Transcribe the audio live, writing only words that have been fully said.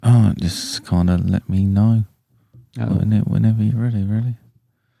Just kind of let me know whenever you're ready, really.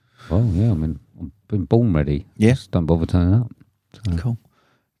 Well, yeah, I mean, I've been born ready. Yeah. Just don't bother turning up. So. Cool.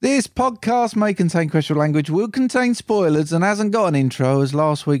 This podcast may contain questionable language, will contain spoilers, and hasn't got an intro, as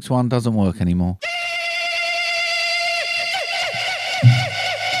last week's one doesn't work anymore.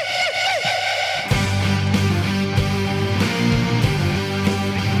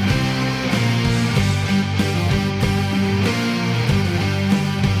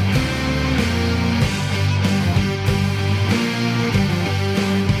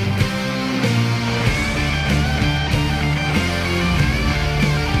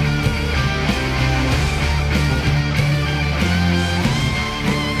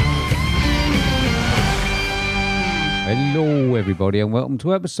 Hello, everybody, and welcome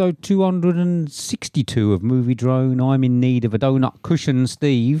to episode 262 of Movie Drone. I'm in need of a donut cushion,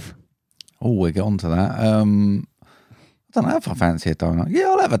 Steve. Oh, we'll get on to that. I don't know if I fancy a donut. Yeah,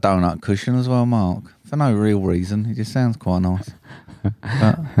 I'll have a donut cushion as well, Mark. For no real reason. It just sounds quite nice.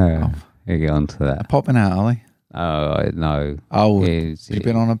 But, We'll get on to that. popping out, are they? Oh, no. Oh, have you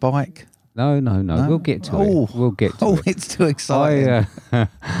been on a bike? No. We'll get to it. We'll get to it. It's too exciting.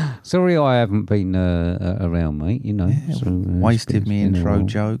 Sorry I haven't been around, mate, you know. Yeah, wasted me intro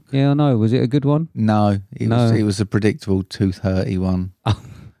joke. Yeah, I know. Was it a good one? No, it was a predictable 2:30 one.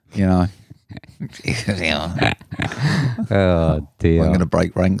 You know. Oh, dear. I'm going to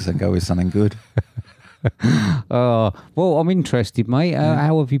break ranks and go with something good. Well, I'm interested, mate.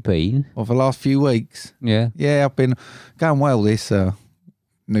 How have you been? Well, for the last few weeks. Yeah. Yeah, I've been going well this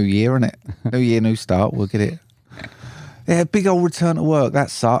new year, innit? New year, new start. We'll get it. Yeah, big old return to work.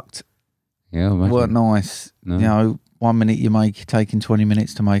 That sucked. Yeah, Weren't nice. No. You know, 1 minute you're taking 20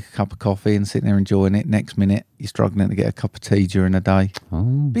 minutes to make a cup of coffee and sitting there enjoying it. Next minute you're struggling to get a cup of tea during the day. Oh.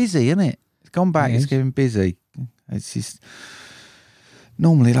 Busy, isn't it? It's gone back. It's getting busy. It's just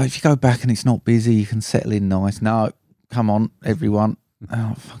normally, like, if you go back and it's not busy, you can settle in nice. No, come on, everyone.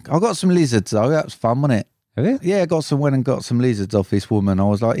 Oh, fuck. I got some lizards though. That was fun, wasn't it? Have you? Yeah, went and got some lizards off this woman. I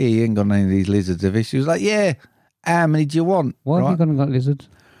was like, yeah, you ain't got any of these lizards, have you? She was like, yeah. How many do you want? Why have you gone and got lizards?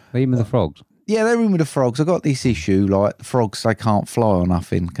 Even the frogs? Yeah, they're in with the frogs. I got this issue, like, the frogs, they can't fly or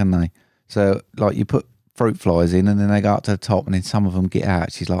nothing, can they? So, like, you put fruit flies in and then they go up to the top and then some of them get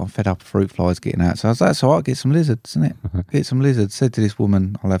out. She's like, I'm fed up of fruit flies getting out. So I was like, that's all right, get some lizards, isn't it? Get some lizards. Said to this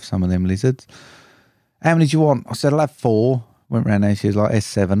woman, I'll have some of them lizards. How many do you want? I said, I'll have 4. Went round there, she was like,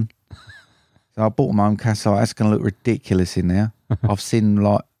 S7. So I bought them home, Cass, like, that's going to look ridiculous in there. I've seen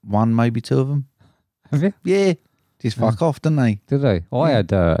like 1, maybe 2 of them. Have you? Yeah. Just fuck off, didn't they? Did they? I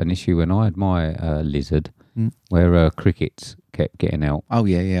had an issue when I had my lizard where crickets kept getting out. Oh,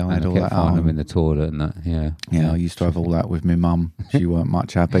 yeah, I had all that. Finding them in the toilet and that, yeah. Yeah, I used to have all that with my mum. She weren't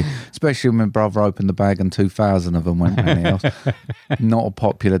much happy. Especially when my brother opened the bag and 2,000 of them went round the house. Not a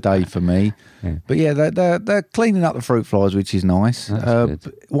popular day for me. Yeah. But yeah, they're cleaning up the fruit flies, which is nice.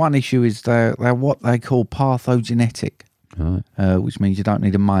 One issue is they're what they call parthenogenetic, right. Which means you don't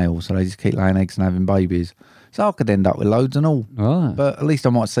need a male, so they just keep laying eggs and having babies. So I could end up with loads and all. Right. But at least I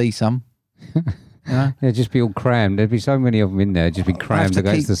might see some. You know? They'd just be all crammed. There'd be so many of them in there, just be crammed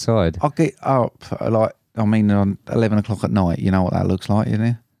against the side. I'll get up, on 11 o'clock at night. You know what that looks like, you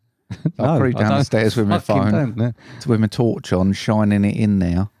know? I'll creep down the stairs with my phone, with my torch on, shining it in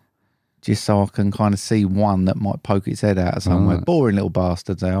there, just so I can kind of see one that might poke its head out of somewhere. Right. Boring little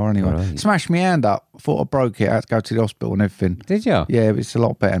bastards they are, anyway. Right. Smashed my hand up. Thought I broke it. I had to go to the hospital and everything. Did you? Yeah, but it's a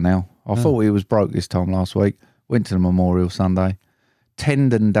lot better now. I thought it was broke this time last week. Went to the Memorial Sunday.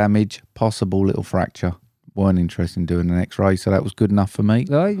 Tendon damage, possible little fracture. Weren't interested in doing an X-ray, so that was good enough for me.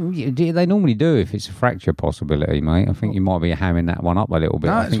 They normally do if it's a fracture possibility, mate. I think you might be hamming that one up a little bit.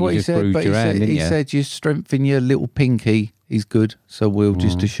 No, that's what he said, but he said you strengthen your little pinky is good, so we'll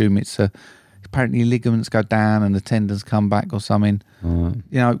just assume it's apparently ligaments go down and the tendons come back or something. Right.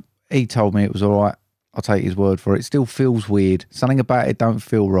 You know, he told me it was all right. I'll take his word for it. It still feels weird. Something about it don't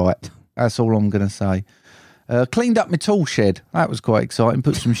feel right. That's all I'm going to say. Cleaned up my tool shed. That was quite exciting.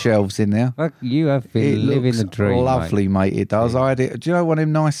 Put some shelves in there. You have been living the dream. Lovely, mate. It does. I had it. Do you know one of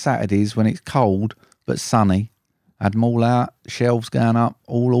them nice Saturdays when it's cold but sunny? I had them all out, shelves going up,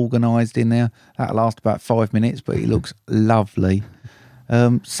 all organised in there. That'll last about 5 minutes, but it looks lovely.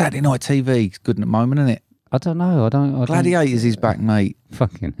 Saturday night TV is good at the moment, isn't it? I don't know. Gladiators is back, mate.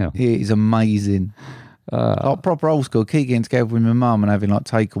 Fucking hell. It is amazing. Like proper old school. Keep getting together with my mum and having like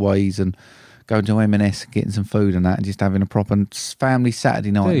takeaways and going to M&S, getting some food and that, and just having a proper family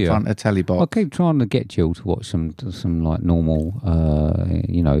Saturday night in front of a telly box. I keep trying to get Jill to watch some like normal,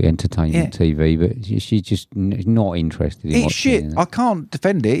 entertainment TV, but she's just not interested in It's shit. I can't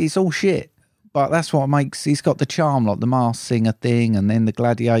defend it. It's all shit. but that's what makes. He's got the charm, like the Masked Singer thing, and then the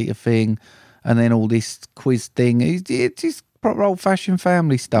Gladiator thing, and then all this quiz thing. It's just proper old-fashioned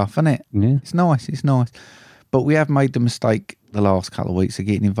family stuff, isn't it? Yeah. It's nice. It's nice. But we have made the mistake the last couple of weeks of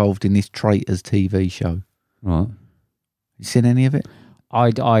getting involved in this Traitors TV show. Right. You seen any of it?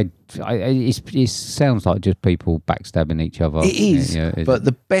 It sounds like just people backstabbing each other. It is, Yeah, but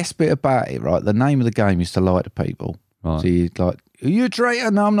the best bit about it, right? The name of the game is to lie to people. Right. So you're like, are you a traitor?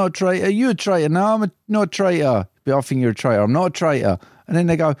 No, I'm not a traitor. Are you a traitor? No, not a traitor. But I think you're a traitor. I'm not a traitor. And then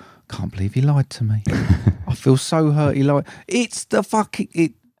they go, can't believe he lied to me. I feel so hurt. He lied. It's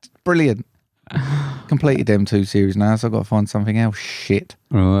brilliant. Completed them 2 series now, so I've got to find something else. Shit.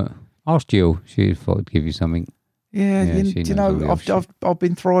 Right. Ask Jill. She thought I'd give you something. Yeah, you know, I've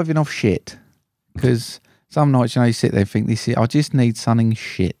been thriving off shit because some nights, you know, you sit there and think I just need something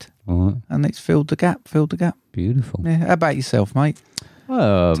shit, Right. and it's filled the gap. Beautiful. Yeah. How about yourself, mate?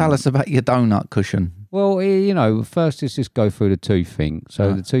 Tell us about your donut cushion. Well, you know, first let's just go through the tooth thing.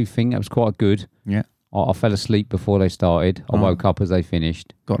 So the tooth thing, that was quite good. Yeah. I fell asleep before they started. I woke up as they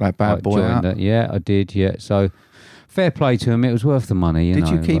finished. Got that bad boy out. Yeah, I did. Yeah. So fair play to them. It was worth the money. Did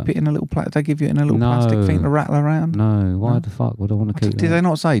you keep it in a little plastic? They give you it in a little plastic thing to rattle around? No. Why the fuck would I want to keep it? Did they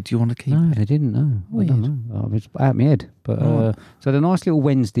not say, do you want to keep No, it? they didn't. No. Weird. I don't know. I was out of my head. But so the nice little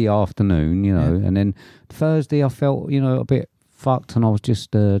Wednesday afternoon, you know, and then Thursday I felt, you know, a bit fucked, and I was just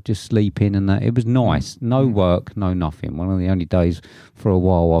sleeping, and that. It was nice. No work, no nothing. One of the only days for a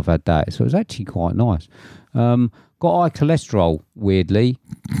while I've had that, so it was actually quite nice. Got high cholesterol, weirdly.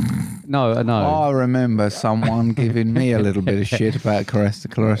 No. I remember someone giving me a little bit of shit about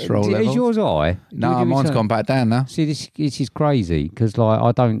cholesterol levels. Is yours high? No, mine's gone back down now. See, this is crazy because like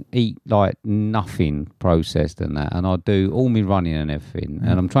I don't eat like nothing processed and that, and I do all my running and everything,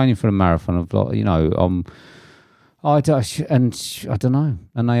 and I'm training for a marathon of like, you know, I don't know.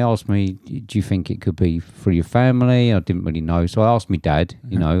 And they asked me, do you think it could be for your family? I didn't really know. So I asked my dad,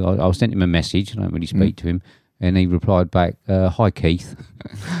 you know, I sent him a message. I don't really speak to him. And he replied back, hi, Keith.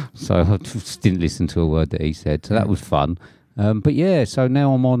 So I just didn't listen to a word that he said. So that was fun. But yeah, so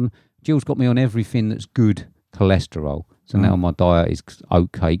now Jill's got me on everything that's good cholesterol. So now my diet is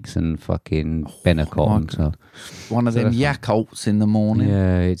oat cakes and fucking Benecott. So one of them Yakults in the morning.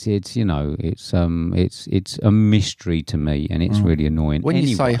 Yeah, it's you know, it's a mystery to me, and it's really annoying. When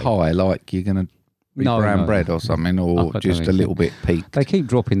you say high, like you're gonna be brown bread or something, or just a little bit peaked. They keep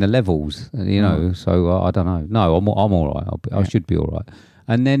dropping the levels, you know. So I don't know. No, I'm all right. I should be all right.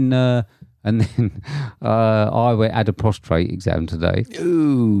 And then I had a prostate exam today.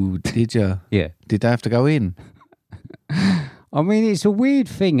 Ooh, did you? Yeah. Did they have to go in? I mean, it's a weird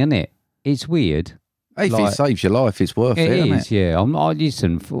thing, isn't it? It's weird. If it saves your life, it's worth it, isn't it? Yeah. I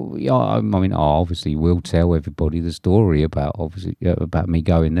mean, I obviously will tell everybody the story about me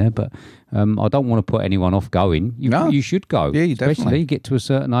going there, but I don't want to put anyone off going. You should go. Yeah, you especially definitely. Get to a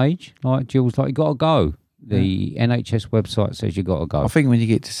certain age. Like Jill's like, you got to go. The NHS website says you got to go. I think when you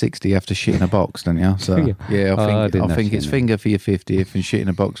get to 60, you have to shit in a box, don't you? So yeah, I think it's finger for your 50th and shit in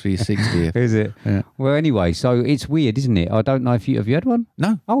a box for your 60th. Is it? Yeah. Well, anyway, so it's weird, isn't it? I don't know if have you had one?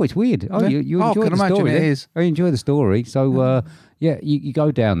 No. Oh, it's weird. Oh, Yeah. you I enjoy can the imagine story. it is. I enjoy the story. So you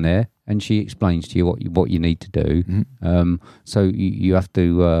go down there and she explains to you what you need to do. Mm-hmm. So you have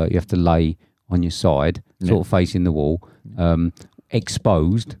to lay on your side, sort of facing the wall,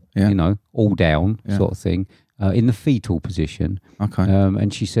 exposed. Yeah. You know, all down, sort of thing. In the fetal position. Okay.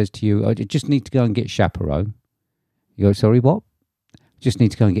 And she says to you, I just need to go and get a chaperone. You go, sorry, what? Just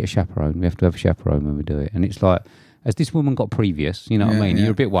need to go and get a chaperone. We have to have a chaperone when we do it. And it's like, has this woman got previous? You know what I mean?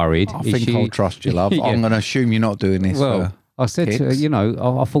 You're a bit worried. I think I'll trust you, love. I'm going to assume you're not doing this. Well, I said to her, you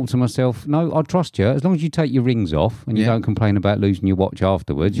know, I thought to myself, no, I'll trust you. As long as you take your rings off and you don't complain about losing your watch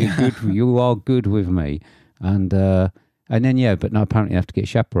afterwards, you're good. You are good with me. And then, but no, apparently you have to get a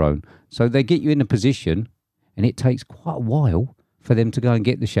chaperone. So they get you in a position. And it takes quite a while for them to go and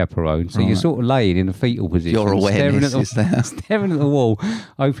get the chaperone. So you're sort of laying in a fetal position. Your awareness is there. Staring at the wall,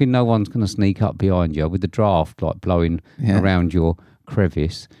 hoping no one's going to sneak up behind you with the draft like blowing around your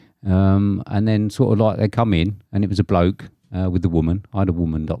crevice. And then sort of like they come in, and it was a bloke with the woman. I had a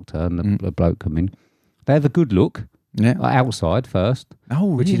woman doctor and the bloke come in. They have a good look outside first. Oh,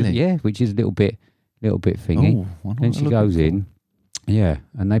 really? Which is a little bit thingy. Then she goes in. Yeah,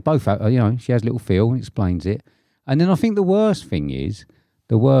 and they both have, you know, she has a little feel and explains it. And then I think the worst thing is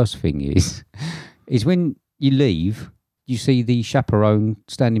is when you leave, you see the chaperone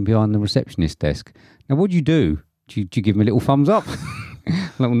standing behind the receptionist desk. Now, what do? Do you give him a little thumbs up?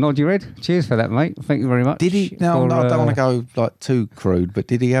 little nod your head. Cheers for that, mate. Thank you very much. Did he? No, I don't want to go like too crude, but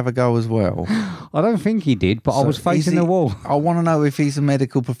did he have a go as well? I don't think he did, but I was facing the wall. I want to know if he's a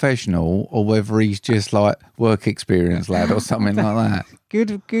medical professional or whether he's just like work experience lad or something like that.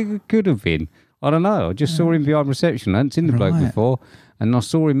 Could have been. I don't know. I just saw him behind reception. I hadn't seen the bloke before, and I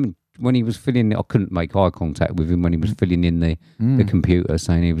saw him when he was filling. I couldn't make eye contact with him when he was filling in the computer,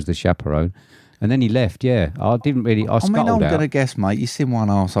 saying he was the chaperone. And then he left, I didn't really, I scuttled I'm out. going to guess, mate, you've seen one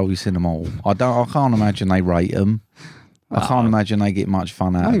arsehole, you've seen them all. I can't imagine they rate them. I can't imagine they get much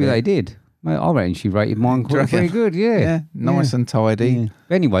fun out of it. Maybe they did. Mate, I reckon she rated mine quite very good, nice and tidy. Yeah.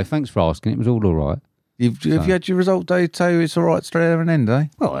 Anyway, thanks for asking. It was all right. Have you had your result, they tell you it's all right straight there and end, eh?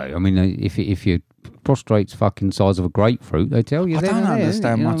 Well, I mean, if your prostrate's fucking size of a grapefruit, they tell you. I don't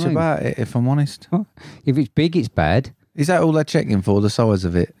understand much about it, if I'm honest. If it's big, it's bad. Is that all they're checking for, the size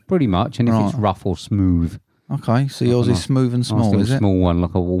of it? Pretty much, and if it's rough or smooth. Okay, so yours is smooth and small, is it? Small one,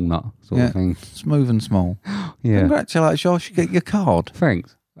 like a walnut sort of thing. Smooth and small. Yeah. Congratulations, you should get your card.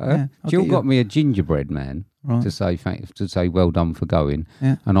 Thanks. Jill got me a gingerbread man to say well done for going,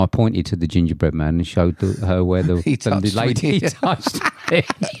 and I pointed to the gingerbread man and showed her where the lady touched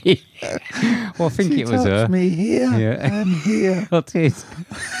me. Well, I think it was her. Me here and here. I did.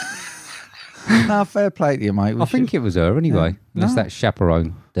 No, fair play to you, mate. I think it was her anyway. Unless that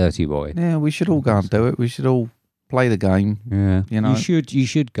chaperone, dirty boy. Yeah, we should all go and do it. We should all play the game. Yeah, you know, you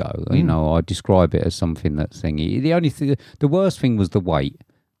should go. You know, I describe it as something that's thingy. The only thing, the worst thing was the weight.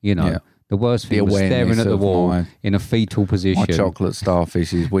 You know, the worst thing was staring at the wall in a fetal position. My chocolate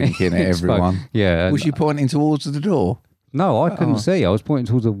starfish is winking at everyone. Was she pointing towards the door? No, I couldn't see. I was pointing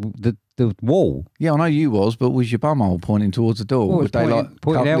towards the wall. Yeah, I know you was, but was your bumhole pointing towards the door? Would they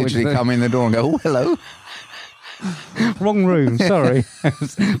literally come in the door and go, "Oh, hello"? Wrong room. Sorry,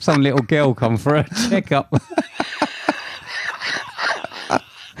 some little girl come for a checkup.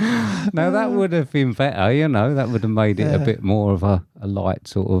 No, that would have been better. You know, that would have made it a bit more of a light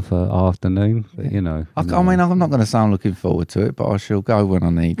sort of afternoon. But you know, I mean, I'm not going to say I'm looking forward to it, but I shall go when I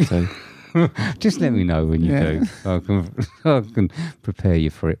need to. Just let me know when you do. I can prepare you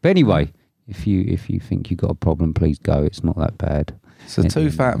for it. But anyway, if you think you got a problem, please go. It's not that bad. So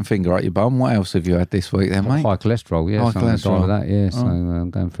tooth out and finger at your bum. What else have you had this week then, mate? High cholesterol, High cholesterol. That, yeah. So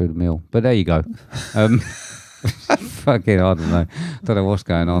I'm going through the meal. But there you go. Fucking, I don't know what's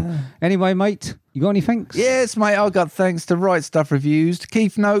going on. Anyway, mate, you got any thanks? Yes, mate. I got thanks to Right Stuff Reviews, to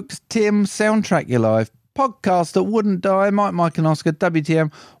Keith Noakes, Tim, Soundtrack Your Life, Podcast That Wouldn't Die, Mike and Oscar,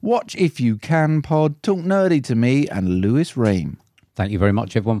 WTM, Watch If You Can Pod, Talk Nerdy to Me, and Lewis Ream. Thank you very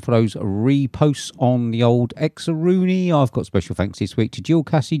much, everyone, for those reposts on the old Exarooney. I've got special thanks this week to Jill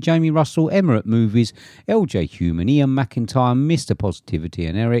Cassie, Jamie Russell, Emma at Movies, LJ Human, Ian McIntyre, Mr. Positivity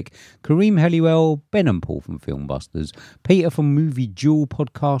and Eric, Kareem Helliwell, Ben and Paul from Filmbusters, Peter from Movie Jewel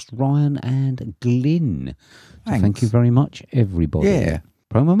Podcast, Ryan and Glyn. So thank you very much, everybody. Yeah.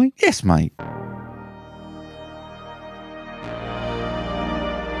 Promo, mate? Yes, mate.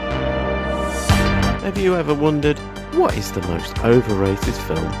 Have you ever wondered, what is the most overrated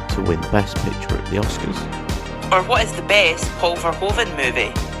film to win Best Picture at the Oscars? Or what is the best Paul Verhoeven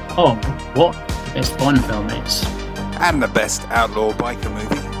movie? Oh, what the best Bond film is? And the best outlaw biker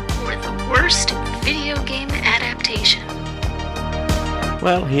movie. Or the worst video game adaptation.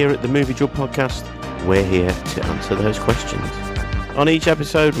 Well, here at the Movie Jewel Podcast, we're here to answer those questions. On each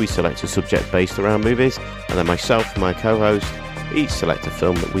episode, we select a subject based around movies, and then myself and my co-host each select a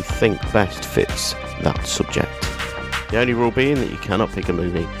film that we think best fits that subject. The only rule being that you cannot pick a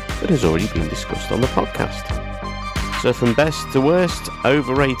movie that has already been discussed on the podcast. So from best to worst,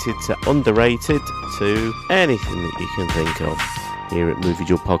 overrated to underrated, to anything that you can think of, here at Movie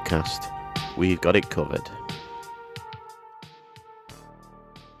Jewel Podcast, we've got it covered.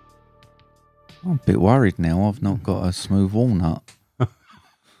 I'm a bit worried now. I've not got a smooth walnut.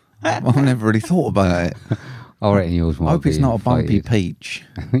 I've never really thought about it. I reckon yours might I hope it's not a bumpy inflated. peach.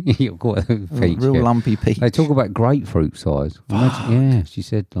 You've got a peach. Real lumpy peach. They talk about grapefruit size. Imagine, yeah, she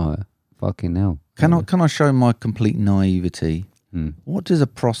said like, fucking hell. Can I show my complete naivety? What does a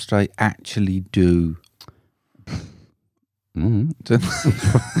prostate actually do?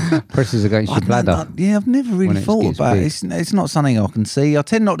 Presses against your bladder. I've never really thought about it. It's not something I can see. I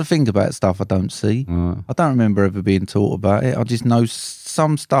tend not to think about stuff I don't see. Right. I don't remember ever being taught about it. I just know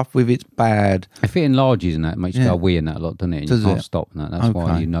some stuff with it's bad. If it enlarges and that, it makes you go wee in that a lot, doesn't it? And you can't stop that. That's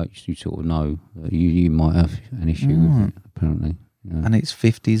why you sort of know that you might have an issue with it, apparently. Yeah. And it's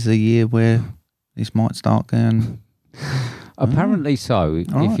 50s a year where this might start going... Apparently so. All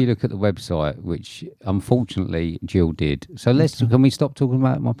If right. you look at the website, which unfortunately Jill did. So can we stop talking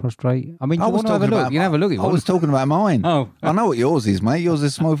about my prostate? I mean, do you want to have a look? You can have a look. I was talking about mine. Oh. I know what yours is, mate. Yours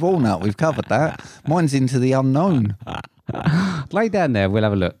is smooth walnut. We've covered that. Mine's into the unknown. Lay down there. We'll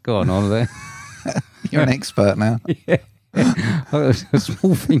have a look. Go on, Oliver. You're an expert now.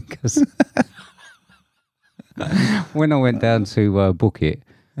 Small fingers. When I went down to book it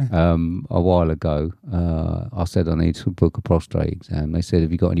a while ago, I said I need to book a prostate exam. They said,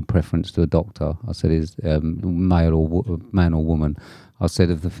 "Have you got any preference to a doctor?" I said, "Is man or woman?" I said,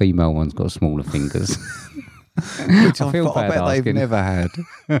 "If the female one's got smaller fingers." Which I feel I bad bet they've asking. never had.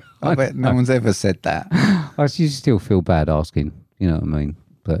 I bet no one's ever said that. I just still feel bad asking. You know what I mean?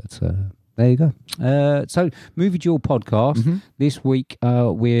 But there you go. So, Movie Duel podcast this week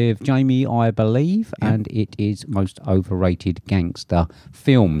with Jamie, I believe, and it is most overrated gangster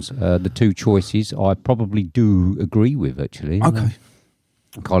films. The two choices I probably do agree with, actually. Okay.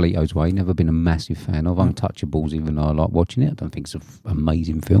 Carlito's Way, never been a massive fan of. Untouchables, even though I like watching it. I don't think it's an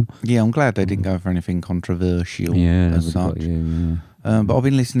amazing film. Yeah, I'm glad they didn't go for anything controversial Yeah, as never got such. you, But I've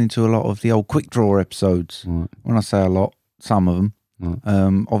been listening to a lot of the old Quick Draw episodes. Right. When I say a lot, some of them.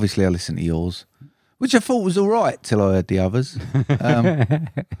 Right. Obviously, I listened to yours, which I thought was all right till I heard the others.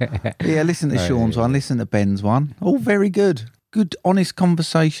 Yeah, listen to Sean's one, listen to Ben's one. All very good. Good, honest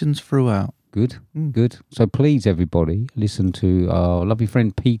conversations throughout. Good, good. So please, everybody, listen to our lovely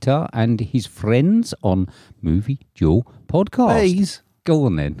friend Peter and his friends on Movie Duel podcast. Please. Go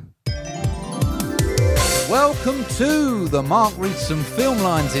on then. Welcome to the Mark reads some film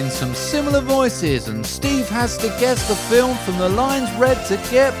lines in some similar voices, and Steve has to guess the film from the lines read to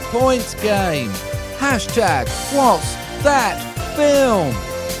get points game. Hashtag what's that film?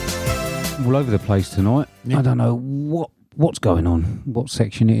 All over the place tonight. Yeah. I don't know what's going on, what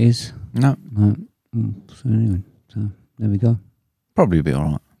section it is. No, So anyway, so there we go. probably be all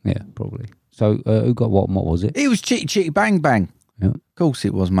right. Yeah, probably. So who got what and what was it? It was Chitty Chitty Bang Bang. Yeah. Of course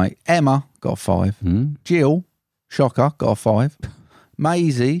it was, mate. Emma got a 5. Jill, shocker, got a 5.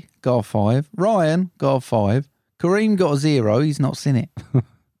 Maisie got a 5. Ryan got a 5. Kareem got a 0. He's not seen it.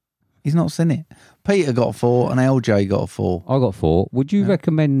 He's not seen it. Peter got a 4 and LJ got a 4. I got 4. Would you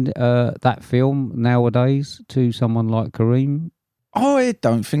recommend that film nowadays to someone like Kareem? I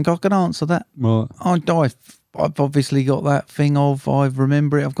don't think I can answer that. Right. I've obviously got that thing of I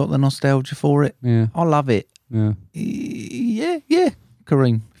remember it. I've got the nostalgia for it. Yeah. I love it. Yeah. Yeah.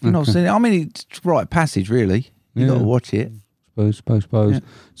 Kareem, if you've not seen it, I mean, it's a right passage, really. You got to watch it. Suppose. Yeah.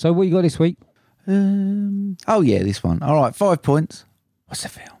 So what you got this week? Oh yeah, this one. All right, 5 points. What's the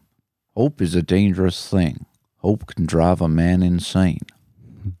film? Hope is a dangerous thing. Hope can drive a man insane.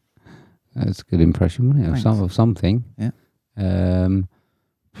 That's a good impression, wasn't it? Of something. Yeah. Um.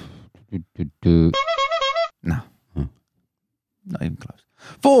 No. Not even close.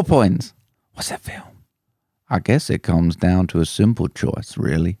 4 points. What's that film? I guess it comes down to a simple choice,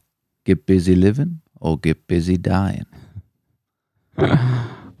 really. Get busy living or get busy dying. I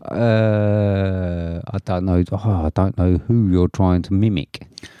don't know. I don't know who you're trying to mimic.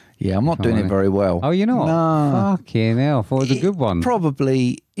 Yeah, I'm not doing it very well. Oh, you're not? No. Fucking hell. I thought it was a good one.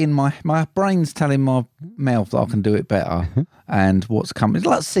 Probably in my brain's telling my mouth that I can do it better. And what's coming, it's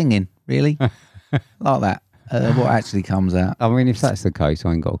like singing, really. Like that. What actually comes out. I mean, if that's the case,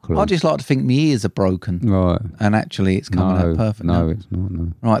 I ain't got a clue. I just like to think my ears are broken. Right. And actually it's coming out perfect. No, now. it's not.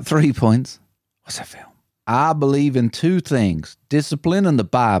 No. Right, 3 points. What's that film? I believe in 2 things, discipline and the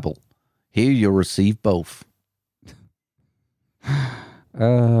Bible. Here you'll receive both.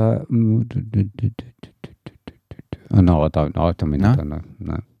 Oh, no, I don't. I don't know.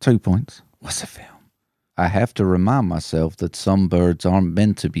 No. 2 points. What's the film? I have to remind myself that some birds aren't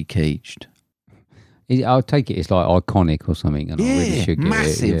meant to be caged. I'll take it. It's like iconic or something, and I really Yeah, should get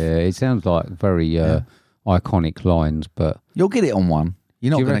massive. it. Yeah, it sounds like very iconic lines, but You'll get it on one.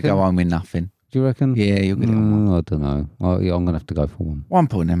 You're not Do you going to go reckon? home with nothing. do you reckon? Yeah, you'll get it on one. I don't know. Well, yeah, I'm going to have to go for one. 1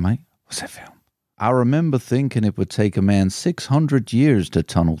 point then, mate. What's that film? I remember thinking it would take a man 600 years to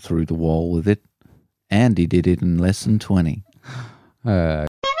tunnel through the wall with it. And he did it in less than 20. Hey.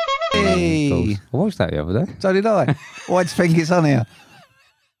 I watched that the other day. So did I. Why do you think it's on here?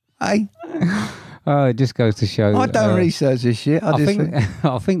 Hey, Oh, it just goes to show. I don't research this shit. I just think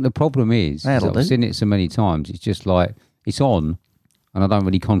I think the problem is That'll I've do. seen it so many times. It's just like it's on, and I don't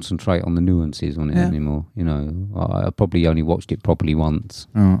really concentrate on the nuances on it anymore. You know, I probably only watched it properly once,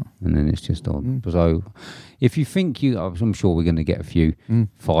 and then it's just on. So, if you think I'm sure we're going to get a few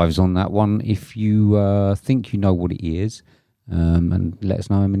 5s on that one. If you think you know what it is, and let us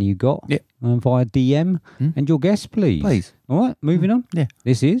know how many you got via DM and your guess, please. Please. All right, moving on. Yeah.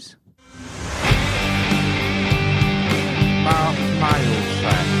 This is. mail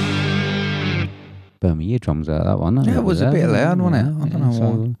sack. Burn my eardrums out that one. Yeah, it was a bit loud, wasn't it? I don't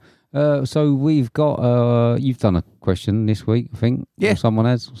know why. So we've got you've done a question this week, I think. Yeah. Or someone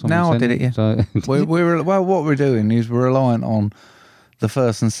has. No, I did it, yeah. So we're what we're doing is we're relying on the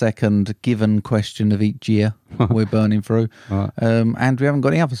first and second given question of each year we're burning through. Right. And we haven't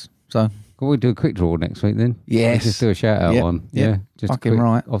got any others. So can we do a quick draw next week then? yes. Let's just do a shout out one. Yep. Yeah. Just Fucking quick,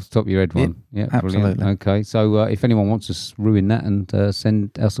 right. off the top of your head one. Yeah, absolutely. Brilliant. Okay. So if anyone wants to ruin that and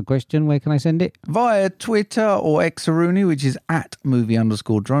send us a question, where can I send it? via Twitter or Xaruni, which is at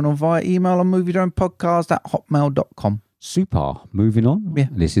movie_drone, or via email on moviedronepodcast@hotmail.com. Super. Moving on. Yeah.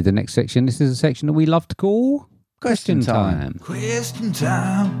 This is the next section. This is a section that we love to call Question time. Question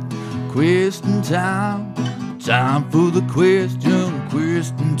time. Question time. Time for the question.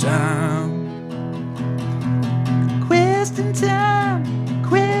 Question time. Question time.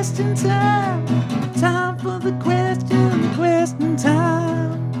 Question time. Time for the question. Question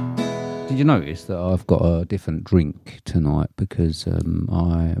time. Did you notice that I've got a different drink tonight because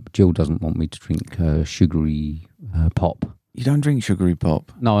Jill doesn't want me to drink sugary pop. You don't drink sugary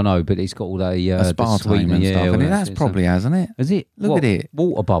pop? No, I know, but it's got all the aspartame and stuff in it. That's probably hasn't it? Is it? Look at it.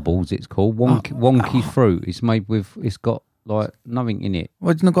 Water bubbles, it's called. Wonky fruit. It's made with, it's got like nothing in it.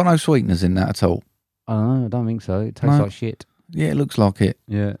 Well, it's not got no sweeteners in that at all. I don't know, I don't think so. It tastes like shit. Yeah, it looks like it.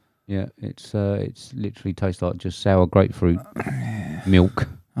 Yeah. It's literally tastes like just sour grapefruit milk.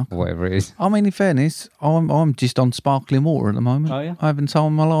 Or whatever it is. I mean, in fairness, I'm just on sparkling water at the moment. Oh, yeah? I haven't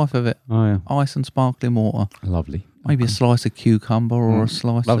told my life of it. Oh, yeah. Ice and sparkling water. Lovely. Maybe a slice of cucumber or a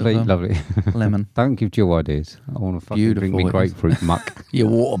slice of lovely. lemon. Don't give Jill ideas. I want to fucking drink me grapefruit muck. Your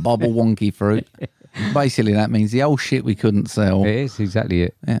water bubble wonky fruit. Basically, that means the old shit we couldn't sell. It is exactly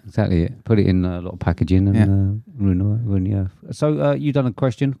it. Yeah. Exactly it. Put it in a lot of packaging and ruin the earth. So you done a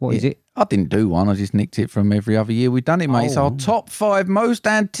question. What is it? I didn't do one. I just nicked it from every other year we've done it, mate. It's our top 5 most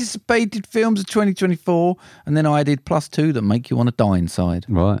anticipated films of 2024, and then I added +2 that make you want to die inside.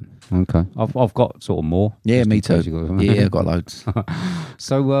 Right. Okay. I've got sort of more. Yeah, me too. Yeah, I've got loads.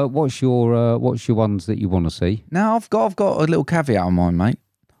 So what's your ones that you want to see? Now I've got a little caveat on mine, mate.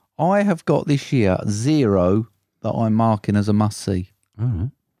 I have got this year 0 that I'm marking as a must see. All right.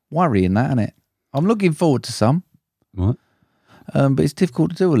 Worrying that, isn't it? I'm looking forward to some. Right. But it's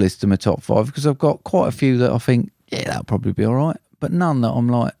difficult to do a list of my top 5 because I've got quite a few that I think, yeah, that'll probably be all right. But none that I'm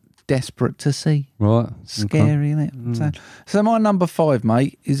like desperate to see. Right. Scary, isn't it? So my number 5,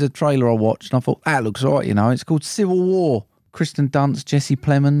 mate, is a trailer I watched and I thought, that looks all right, you know. It's called Civil War. Kristen Dunst, Jesse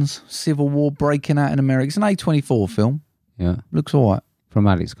Plemons, Civil War breaking out in America. It's an A24 film. Yeah. Looks all right. From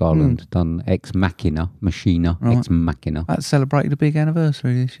Alex Garland, done Ex Machina. Right. Ex Machina. That celebrated a big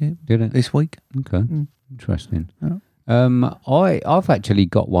anniversary this year. Did it? This week. Okay. Interesting. Yeah. I've actually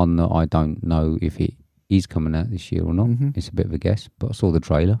got one that I don't know if it is coming out this year or not. It's a bit of a guess, but I saw the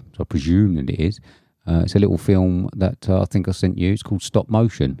trailer, so I presume that it is. It's a little film that I think I sent you. It's called Stop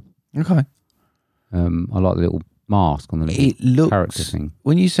Motion. Okay. I like the little mask on the little character thing.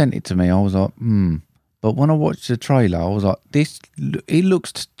 When you sent it to me, I was like, But when I watched the trailer, I was like, it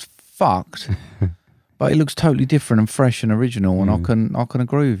looks fucked, but it looks totally different and fresh and original, and I can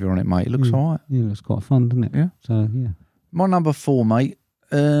agree with you on it, mate. It looks all right. Yeah, it looks quite fun, doesn't it? Yeah. So, yeah. My number 4, mate,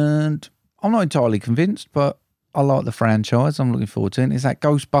 and I'm not entirely convinced, but I like the franchise. I'm looking forward to it. It's that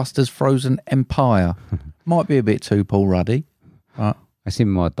Ghostbusters Frozen Empire. Might be a bit too Paul Ruddy. But It's in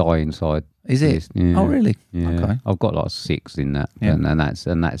my die inside. is it? Yeah. Oh, really? Yeah. Okay. I've got like 6 in that, Yeah. and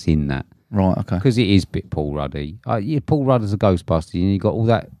that's in that. Right, okay. Because it is a bit Paul Ruddy. Paul Rudder's a Ghostbuster, and you got all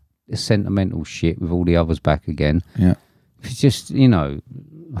that sentimental shit with all the others back again. Yeah. It's just, you know...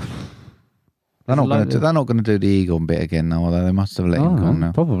 They're not going to do the Egon bit again, though, although they must have let him go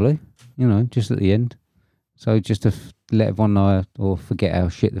now. Probably, you know, just at the end. So just to let everyone know or forget how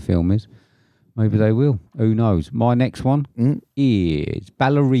shit the film is. Maybe they will. Who knows? My next one is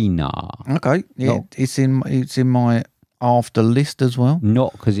Ballerina. Okay, yeah, it's in my after list as well.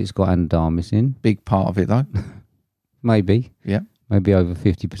 Not because it's got Anna Darmis in. Big part of it though. Maybe. Yeah. Maybe over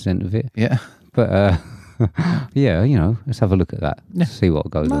 50% of it. Yeah. But yeah, you know, let's have a look at that. Yeah. See what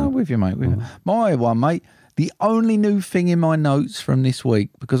goes on. With you, mate. With you. My one, mate. The only new thing in my notes from this week,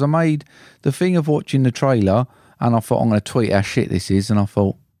 because I made the thing of watching the trailer and I thought I'm going to tweet how shit this is, and I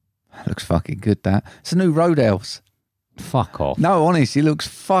thought, that looks fucking good, that. It's a new Roadhouse. Fuck off. No, honestly, it looks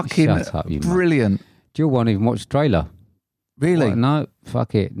fucking Shut up, you brilliant. Jill won't even watch the trailer. Really? Like, no,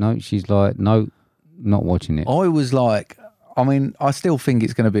 fuck it. No, she's like, no, not watching it. I was like, I mean, I still think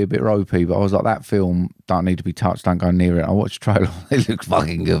it's going to be a bit ropey, but I was like, that film don't need to be touched, don't go near it. I watched the trailer. It looks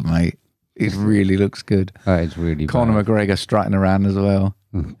fucking good, mate. It really looks good. That is really Conor bad. McGregor strutting around as well.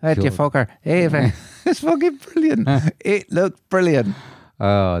 Head you fucker. It's fucking brilliant. It looked brilliant.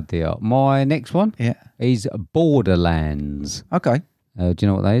 Oh dear. My next one Yeah. is Borderlands. Okay. Do you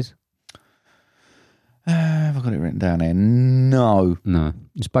know what that is? Have I got it written down here? No. No.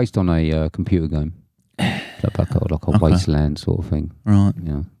 It's based on a computer game. It's like a wasteland sort of thing. Right.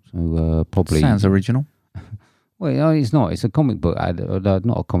 Yeah. So probably Sounds original. Well, it's not. It's a comic book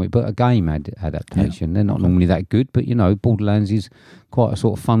not a comic book, a game adaptation. Yeah. They're not normally that good, but Borderlands is quite a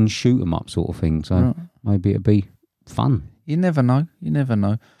sort of fun shoot 'em up sort of thing. So maybe it'd be fun. You never know. You never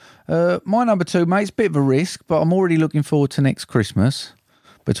know. My number 2, mate, it's a bit of a risk, but I'm already looking forward to next Christmas.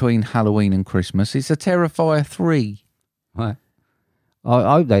 Between Halloween and Christmas, it's a Terrifier 3. Right.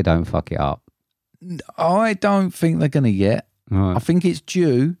 I hope they don't fuck it up. I don't think they're going to yet. Right. I think it's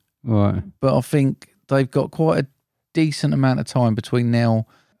due, Right. but I think they've got quite a decent amount of time between now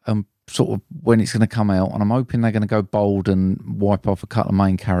and sort of when it's going to come out. And I'm hoping they're going to go bold and wipe off a couple of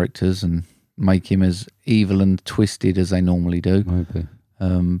main characters and make him as evil and twisted as they normally do. Maybe.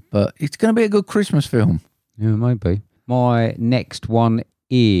 But it's going to be a good Christmas film. Yeah, maybe. My next one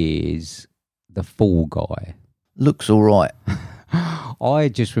is The Fall Guy. Looks all right. I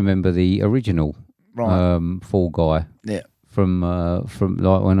just remember the original Fall Guy. Yeah. From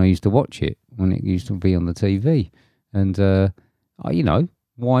like when I used to watch it, when it used to be on the TV. And,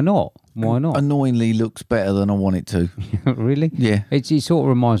 why not? Why not? Annoyingly looks better than I want it to. Really? Yeah. It sort of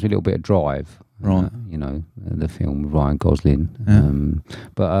reminds me a little bit of Drive. Right. The film with Ryan Gosling. Yeah.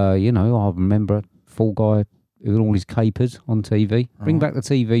 But I remember Fall Guy with all his capers on TV. Bring back the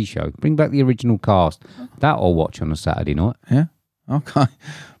TV show. Bring back the original cast. That I'll watch on a Saturday night. Yeah. Okay.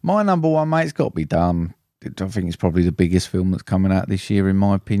 My number 1, mate, it's got to be done. I think it's probably the biggest film that's coming out this year, in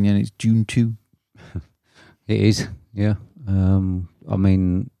my opinion. It's Dune 2. It is, yeah. I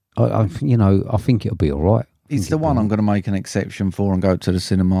mean, I think it'll be all right. It's the one I'm going to make an exception for and go to the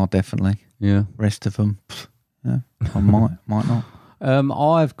cinema, definitely. Yeah. Rest of them, yeah, I might not.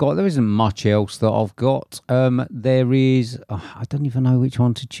 There isn't much else that I've got. There is, I don't even know which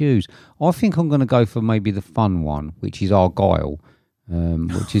one to choose. I think I'm going to go for maybe the fun one, which is Argyle.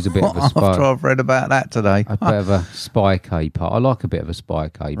 Which is a bit of a spy. After I've read about that today. A bit of a spy caper. I like a bit of a spy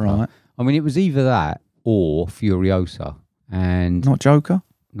caper. Right. I mean, it was either that or Furiosa. And not Joker?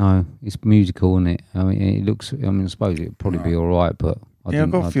 No, it's musical, isn't it? I mean, it looks, I suppose it'd probably be all right, but I've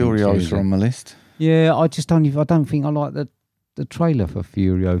got Furiosa on my list. Yeah, I don't think I like the trailer for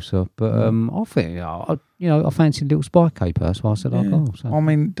Furiosa, but I think, I fancy a little spy caper. That's why I said I'll go. So. I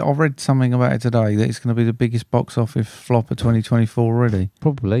mean, I read something about it today that it's going to be the biggest box office flop of 2024 already.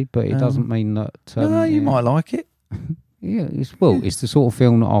 Probably, but it doesn't mean that. No, you might like it. Yeah, it's the sort of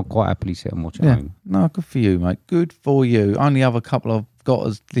film that I'll quite happily sit and watch at home. No, good for you, mate. Good for you. Only other couple I've got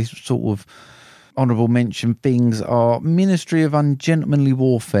as this sort of honourable mention things are Ministry of Ungentlemanly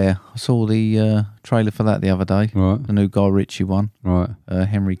Warfare. I saw the trailer for that the other day. Right. The new Guy Ritchie one. Right.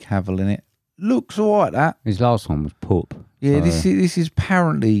 Henry Cavill in it. Looks all right, that. His last one was Pup. Yeah, so. this is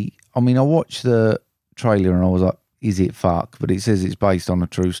apparently... I mean, I watched the trailer and I was like, is it fuck? But it says it's based on a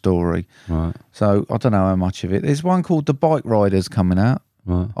true story. Right. So I don't know how much of it. There's one called The Bike Riders coming out.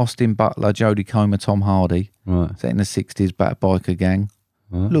 Right. Austin Butler, Jodie Comer, Tom Hardy. Right. Set in the 60s, about a biker gang.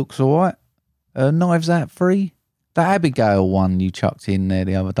 Right. Looks all right. Knives Out 3. The Abigail one you chucked in there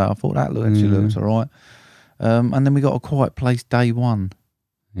the other day. I thought that actually looks all right. And then we got A Quiet Place Day 1.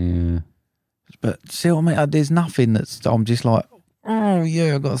 Yeah. But see what I mean? There's nothing that's... I'm just like, oh,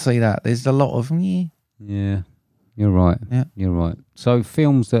 yeah, I've got to see that. There's a lot of... Yeah. You're right. Yeah. You're right. So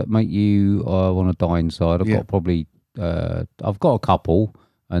films that make you want to die inside, I've got a couple,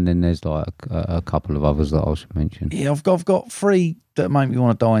 and then there's like a couple of others that I should mention. Yeah, I've got 3 that make me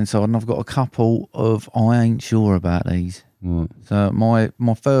want to die inside, and I've got a couple of I ain't sure about these. Right. So my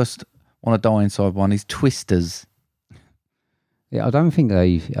first want to die inside one is Twisters. Yeah, I don't think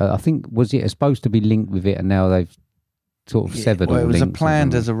I think, was it supposed to be linked with it, and now they've sort of severed all it was links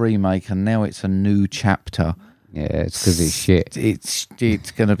planned as a remake, and now it's a new chapter. Yeah, it's because it's shit.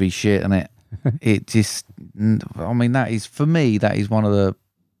 It's going to be shit, isn't it? It just, I mean, that is, for me, that is one of the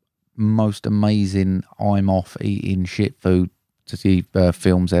most amazing I'm off eating shit food to see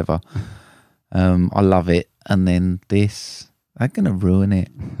films ever. I love it. And then this, they're going to ruin it.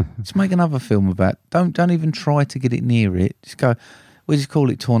 Just make another film about, don't even try to get it near it. Just go, we just call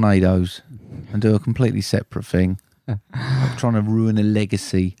it Tornadoes and do a completely separate thing. I'm trying to ruin a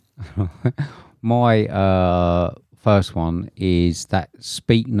legacy. My first one is that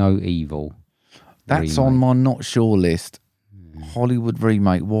Speak No Evil. That's remake. on my not sure list. Hollywood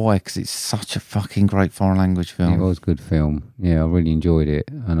remake. Why? Because it's such a fucking great foreign language film. It was a good film. Yeah, I really enjoyed it.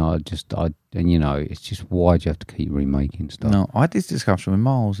 And and you know, it's just why do you have to keep remaking stuff? No, I had this discussion with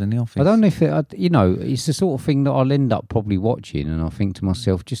Miles in the office. I don't know if you know, it's the sort of thing that I'll end up probably watching, and I think to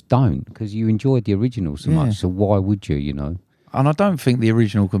myself, just don't, because you enjoyed the original so much. So why would you? You know. And I don't think the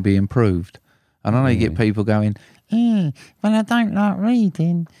original can be improved. And I know you get people going, but I don't like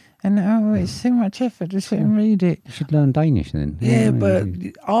reading. And it's too much effort to sit and read it. You should learn Danish then. Yeah, but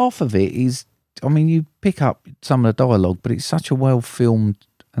half of it is, I mean, you pick up some of the dialogue, but it's such a well-filmed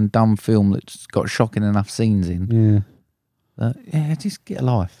and done film that's got shocking enough scenes in. Yeah. Just get a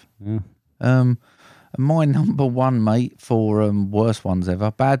life. Yeah. My number one, mate, for worst ones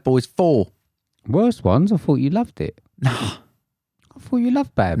ever, Bad Boys 4. Worst ones? I thought you loved it. No. I thought you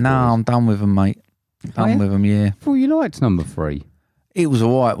loved Bad Boys. No, I'm done with them, mate. Done with them, yeah. I thought you liked number 3. It was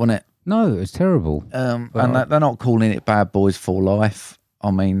all right, wasn't it? No, it was terrible. And they're not calling it Bad Boys for Life.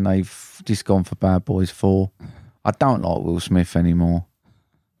 I mean, they've just gone for Bad Boys 4. I don't like Will Smith anymore.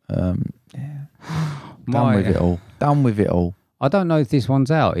 Done with it all. Done with it all. I don't know if this one's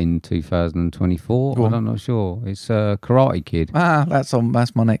out in 2024. I'm not sure. It's Karate Kid. That's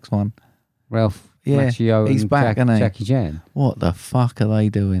my next one. Ralph Yeah, Macchio he's and back, isn't he? Jackie Chan. What the fuck are they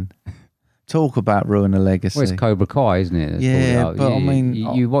doing? Talk about ruin a legacy. Well, it's Cobra Kai, isn't it? That's Yeah, but I mean...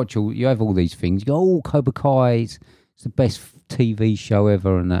 you have all these things. You go, Cobra Kai, it's the best TV show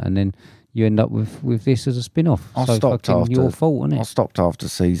ever and that, and then you end up with this as a spin-off. I stopped after... your fault, isn't it? I stopped after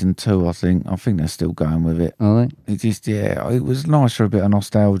season 2, I think. I think they're still going with it. Are they? It just, it was nice for a bit of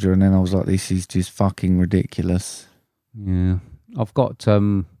nostalgia, and then I was like, this is just fucking ridiculous. Yeah. I've got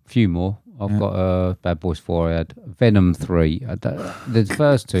a few more. I've got Bad Boys 4. I had Venom 3. The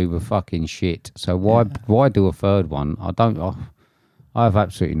first 2 were fucking shit. So why do a third one? I have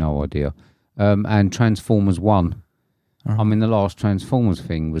absolutely no idea. And Transformers 1. I mean, the last Transformers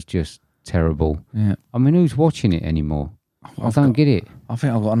thing was just terrible. Yeah. I mean, who's watching it anymore? I don't get it. I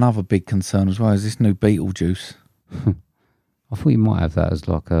think I've got another big concern as well. Is this new Beetlejuice? I thought you might have that as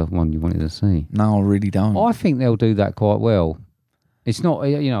like a one you wanted to see. No, I really don't. I think they'll do that quite well. It's not, I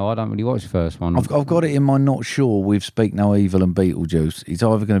don't really watch the first one. I've got it in my not sure with Speak No Evil and Beetlejuice. It's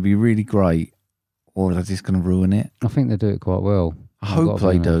either going to be really great or they're just going to ruin it. I think they do it quite well. I hope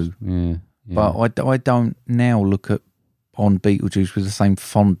they do. Yeah. But I don't now look on Beetlejuice with the same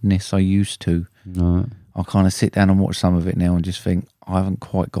fondness I used to. No. I kind of sit down and watch some of it now and just think I haven't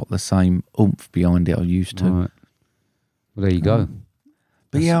quite got the same oomph behind it I used to. Right. Well, there you go.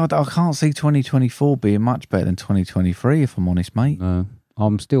 But I can't see 2024 being much better than 2023, if I'm honest, mate. No.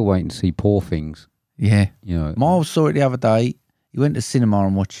 I'm still waiting to see Poor Things. Yeah. Miles saw it the other day. He went to cinema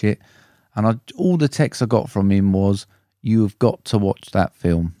and watched it. And all the text I got from him was, you have got to watch that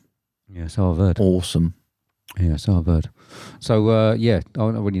film. Yeah, so I've heard. Awesome. Yeah, so I've heard. So, I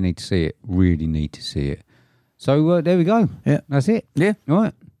really need to see it. Really need to see it. So, there we go. Yeah. That's it. Yeah. All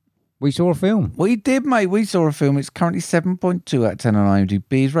right. We saw a film. We did, mate. We saw a film. It's currently 7.2 out of 10 on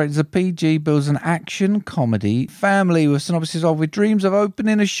IMDb. It's rated as a PG, builds an action comedy family with synopsis of, with dreams of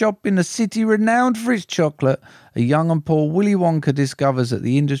opening a shop in a city renowned for its chocolate, a young and poor Willy Wonka discovers that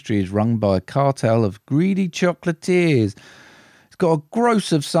the industry is run by a cartel of greedy chocolatiers. It's got a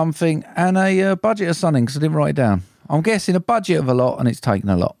gross of something and a budget of something, because I didn't write it down. I'm guessing a budget of a lot, and it's taken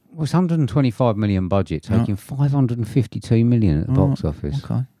a lot. Well, it's 125 million budget, taking 552 million at the box office.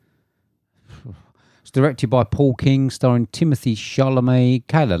 Okay. It's directed by Paul King, starring Timothy Chalamet,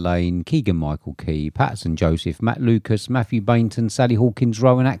 Calla Lane, Keegan-Michael Key, Patterson Joseph, Matt Lucas, Matthew Bainton, Sally Hawkins,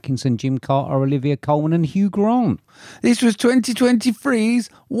 Rowan Atkinson, Jim Carter, Olivia Colman and Hugh Grant. This was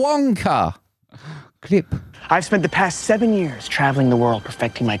 2023's Wonka. Clip. I've spent the past 7 years traveling the world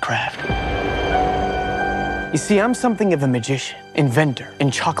perfecting my craft. You see, I'm something of a magician, inventor,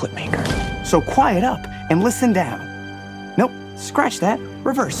 and chocolate maker. So quiet up and listen down. Nope, scratch that,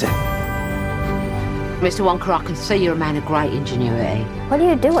 reverse it. Mr. Wonka, I can see you're a man of great ingenuity. What are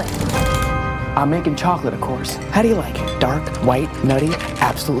you doing? I'm making chocolate, of course. How do you like it? Dark, white, nutty,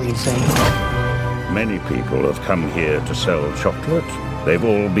 absolutely insane. Many people have come here to sell chocolate. They've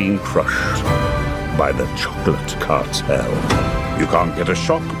all been crushed by the chocolate cartel. You can't get a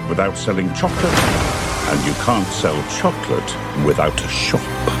shop without selling chocolate, and you can't sell chocolate without a shop.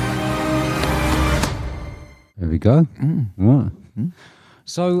 There we go. Right.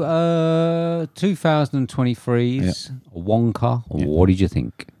 So, 2023's Wonka. What did you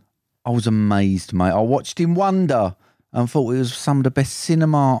think? I was amazed, mate. I watched in wonder and thought it was some of the best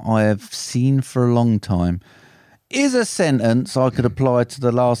cinema I have seen for a long time. Is a sentence I could apply to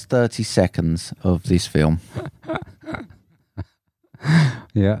the last 30 seconds of this film.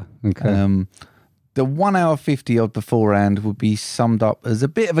 Yeah, okay. the 1 hour 50 odd beforehand would be summed up as a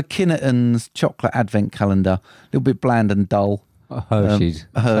bit of a Kinnerton's chocolate advent calendar, a little bit bland and dull. Hershey's.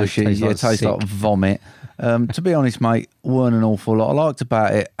 Tastes like vomit. To be honest, mate, weren't an awful lot I liked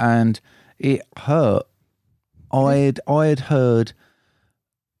about it, and it hurt. I had heard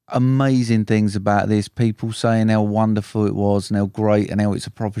amazing things about this, people saying how wonderful it was and how great and how it's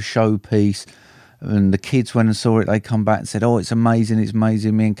a proper showpiece. And the kids went and saw it, they come back and said, oh, it's amazing, it's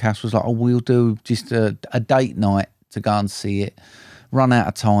amazing. Me and Cass was like, oh, we'll do just a date night to go and see it. Run out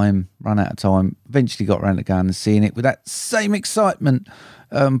of time. Eventually got around to going and seeing it with that same excitement.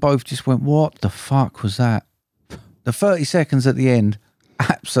 Both just went, what the fuck was that? The 30 seconds at the end,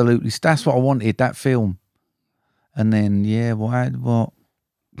 absolutely, that's what I wanted, that film. And then, yeah, what?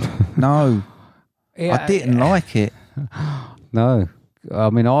 No, Yeah, I didn't like it. No, I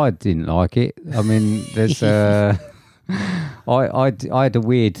mean I didn't like it. I mean, there's I had a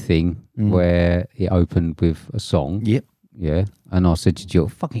weird thing where it opened with a song. Yep. Yeah, and I said to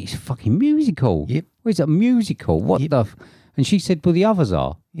Jill, it's a fucking musical. Yep. Well, it's a musical. What the? And she said, well, the others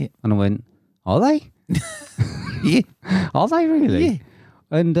are. Yep. And I went, are they? Yeah. Are they really? Yeah.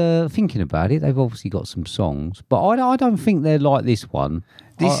 And thinking about it, they've obviously got some songs, but I don't think they're like this one.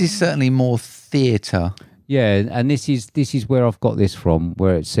 This is certainly more theatre. Yeah, and this is where I've got this from,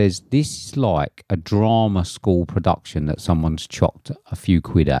 where it says this is like a drama school production that someone's chopped a few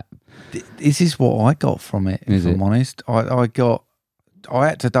quid at. This is what I got from it, if I'm honest. I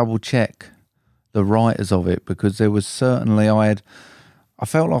had to double check the writers of it, because there was certainly, I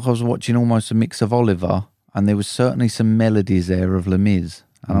felt like I was watching almost a mix of Oliver, and there was certainly some melodies there of Les Mis.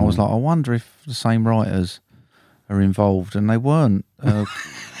 And I was like, I wonder if the same writers are involved, and they weren't.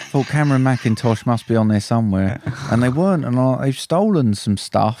 Thought Cameron McIntosh must be on there somewhere, and they weren't. And they've stolen some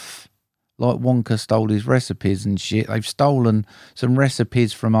stuff, like Wonka stole his recipes and shit. They've stolen some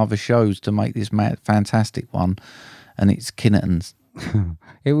recipes from other shows to make this fantastic one, and it's Kinnerton's.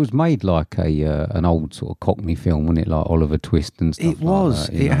 It was made like an old sort of Cockney film, wasn't it? Like Oliver Twist and stuff. It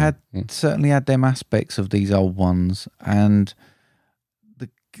was. Like that, Certainly had them aspects of these old ones, and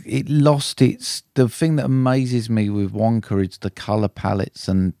it lost its. The thing that amazes me with Wonka is the colour palettes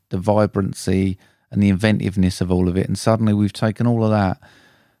and the vibrancy and the inventiveness of all of it. And suddenly we've taken all of that,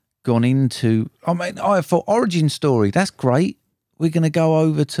 gone into. I mean, I thought origin story. That's great. We're going to go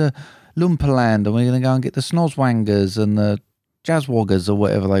over to Lumperland and we're going to go and get the Snozwangers and the Jazzwoggers or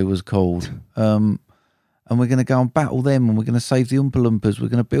whatever they was called. And we're going to go and battle them, and we're going to save the Oompa Loompas. We're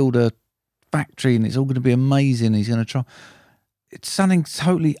going to build a factory, and it's all going to be amazing. He's going to try. It's something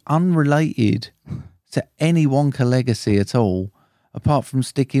totally unrelated to any Wonka legacy at all, apart from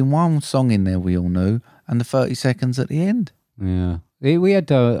sticking one song in there we all knew, and the 30 seconds at the end. Yeah. We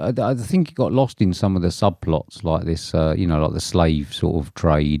had, I think it got lost in some of the subplots, like this, like the slave sort of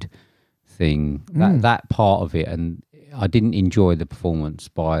trade thing, that part of it. And I didn't enjoy the performance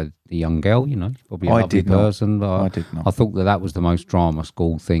by the young girl, probably a lovely person. But I did not. I thought that was the most drama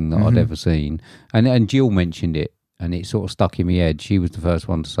school thing that I'd ever seen. And Jill mentioned it, and it sort of stuck in my head. She was the first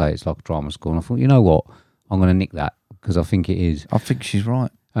one to say it's like a drama school. And I thought, you know what? I'm going to nick that, because I think it is. I think she's right.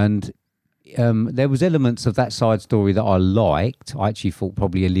 And there was elements of that side story that I liked. I actually thought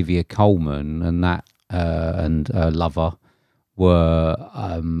probably Olivia Colman and that and Lover were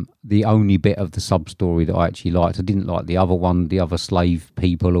the only bit of the sub-story that I actually liked. I didn't like the other one, the other slave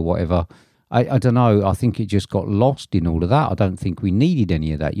people or whatever. I don't know. I think it just got lost in all of that. I don't think we needed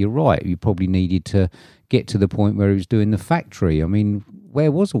any of that. You're right. You probably needed to get to the point where he was doing the factory. I mean,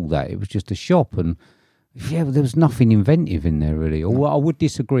 where was all that? It was just a shop, and yeah, there was nothing inventive in there really. Or I would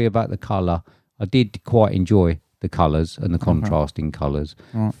disagree about the colour. I did quite enjoy the colours and the contrasting colours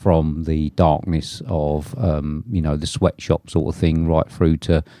from the darkness of the sweatshop sort of thing right through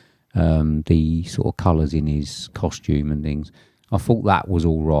to the sort of colours in his costume and things. I thought that was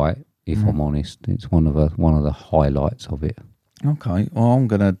all right, if I'm honest. It's one of the highlights of it. Okay, well, I'm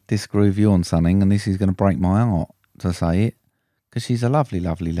going to disagree with you on something, and this is going to break my heart to say it, because she's a lovely,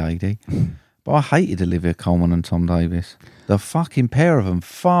 lovely lady. But I hated Olivia Colman and Tom Davis. The fucking pair of them,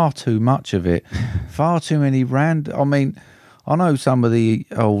 far too much of it. Far too many I mean, I know some of the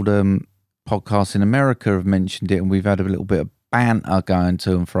old podcasts in America have mentioned it, and we've had a little bit of banter going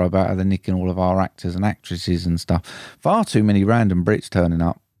to and fro about how they're nicking all of our actors and actresses and stuff. Far too many random Brits turning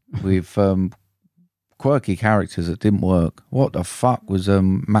up with quirky characters that didn't work. What the fuck was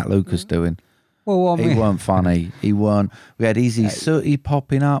Matt Lucas doing? Well, I mean, he weren't funny. He weren't. We had Izzy Sooty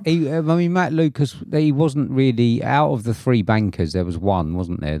popping up. Matt Lucas, he wasn't really, out of the three bankers, there was one,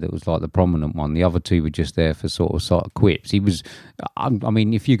 wasn't there, that was like the prominent one. The other two were just there for sort of quips. He was, I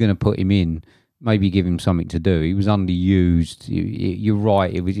mean, if you're going to put him in, maybe give him something to do. He was underused. You're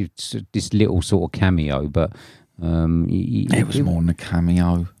right. It was this little sort of cameo, but it was more than a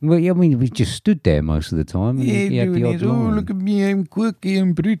cameo. Well, yeah, I mean, he just stood there most of the time. And Yeah, he had the odd line. look at me, I'm quirky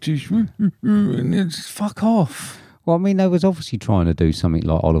and British. And it's fuck off. Well, I mean, they was obviously trying to do something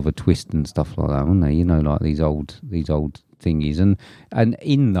like Oliver Twist and stuff like that, weren't they? You know, like these old thingies, and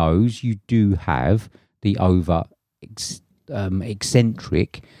in those you do have the over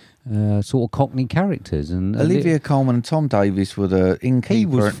eccentric sort of Cockney characters. And Olivia Colman and Tom Davis were the innkeeper. He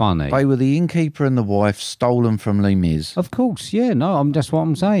was funny. They were the innkeeper and the wife stolen from Les Mis. Of course, yeah. No, that's what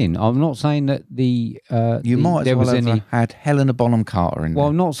I'm saying. I'm not saying that you might as well have had Helena Bonham Carter in there. Well,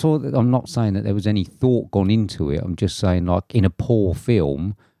 I'm not saying that there was any thought gone into it. I'm just saying, like, in a poor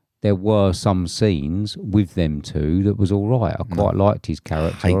film, there were some scenes with them two that was all right. I quite liked his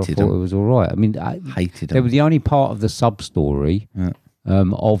character. I thought it was all right. I mean, I hated them. They were the only part of the sub-story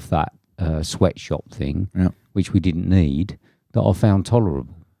of that sweatshop thing, which we didn't need, that I found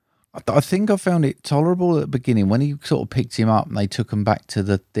tolerable. I think I found it tolerable at the beginning when he sort of picked him up and they took him back to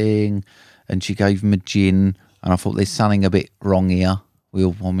the thing and she gave him a gin, and I thought there's something a bit wrong here.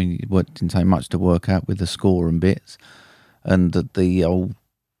 It didn't take much to work out with the score and bits, and the old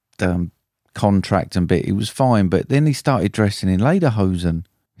contract and bit, it was fine, but then he started dressing in lederhosen.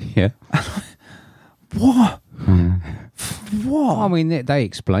 Yeah. What? What? I mean, they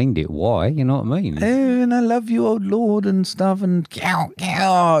explained it why, you know what I mean? Oh, and I love you, old Lord, and stuff, and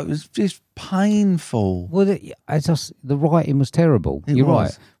it was just painful. Well, the writing was terrible. You're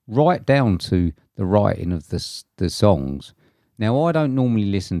right. Right down to the writing of the songs. Now, I don't normally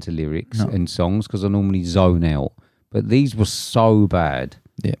listen to lyrics and songs because I normally zone out, but these were so bad.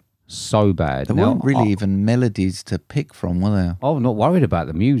 Yeah. So bad. There weren't really even melodies to pick from, were there? I'm not worried about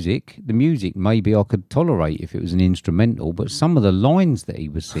the music. The music maybe I could tolerate if it was an instrumental, but some of the lines that he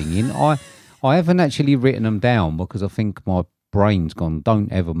was singing, I haven't actually written them down because I think my brain's gone,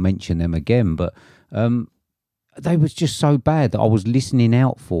 don't ever mention them again, but they was just so bad that I was listening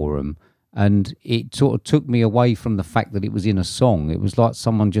out for them, and it sort of took me away from the fact that it was in a song. It was like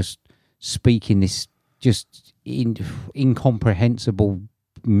someone just speaking this just incomprehensible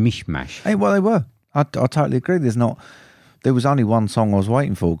mishmash. Hey, well, they were. I totally agree. There was only one song I was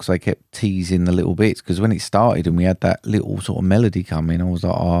waiting for because they kept teasing the little bits, because when it started and we had that little sort of melody come in, I was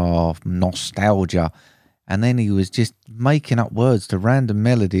like, oh, nostalgia. And then he was just making up words to random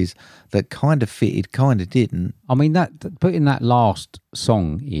melodies that kind of fitted, kind of didn't. I mean, putting that last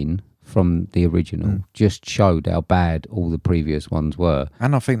song in from the original just showed how bad all the previous ones were.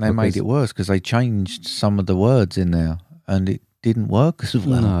 And I think they made it worse because they changed some of the words in there and it didn't work as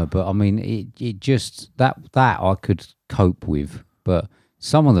well. No, but I mean, it just that I could cope with, but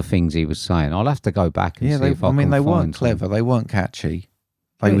some of the things he was saying, I'll have to go back and see if I can find they weren't clever, they weren't catchy.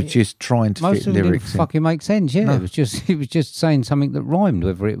 They were just trying to fit lyrics in. Most of them didn't fucking make sense. Yeah, no. It was just saying something that rhymed,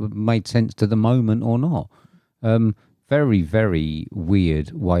 whether it made sense to the moment or not. Very, very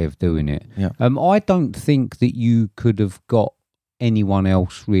weird way of doing it. Yeah. I don't think that you could have got anyone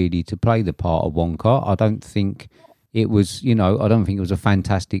else really to play the part of Wonka. I don't think it was, I don't think it was a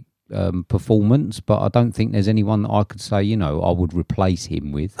fantastic performance, but I don't think there's anyone that I could say, I would replace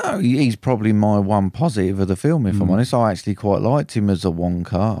him with. No, he's probably my one positive of the film, if I'm honest. I actually quite liked him as a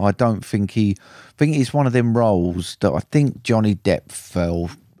Wonka. I don't think I think it's one of them roles that I think Johnny Depp fell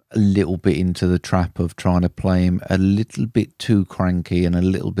a little bit into the trap of trying to play him a little bit too cranky and a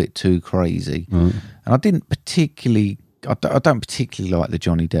little bit too crazy. And I don't particularly like the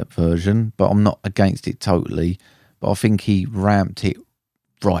Johnny Depp version, but I'm not against it totally. But I think he ramped it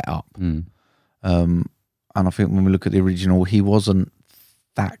right up. And I think when we look at the original, he wasn't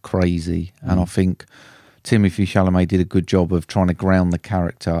that crazy. And I think Timothée Chalamet did a good job of trying to ground the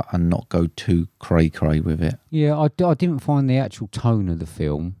character and not go too cray-cray with it. Yeah, I didn't find the actual tone of the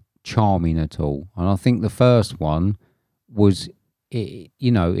film charming at all. And I think the first one was,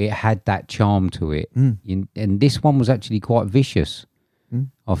 it had that charm to it. And this one was actually quite vicious.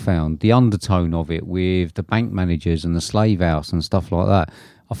 I found the undertone of it with the bank managers and the slave house and stuff like that.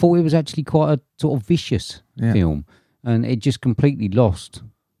 I thought it was actually quite a sort of vicious film, and it just completely lost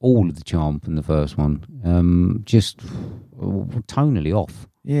all of the charm from the first one. Just tonally off.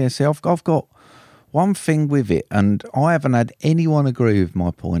 Yeah, see, I've got one thing with it, and I haven't had anyone agree with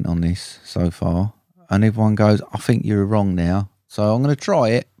my point on this so far, and everyone goes, I think you're wrong now. So I'm going to try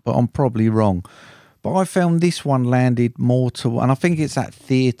it, but I'm probably wrong. But I found this one landed more to, and I think it's that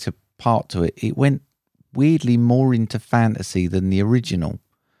theatre part to it. It went weirdly more into fantasy than the original.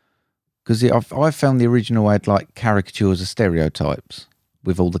 Because I found the original had like caricatures of stereotypes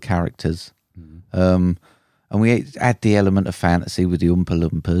with all the characters. And And we add the element of fantasy with the Oompa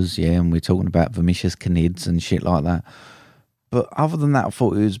Loompas, yeah, and we're talking about vermicious canids and shit like that. But other than that, I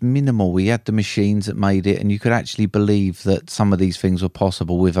thought it was minimal. We had the machines that made it, and you could actually believe that some of these things were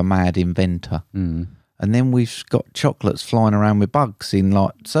possible with a mad inventor. Mm. And then we've got chocolates flying around with bugs in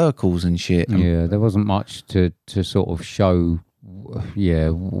like circles and shit. And yeah, there wasn't much to sort of show.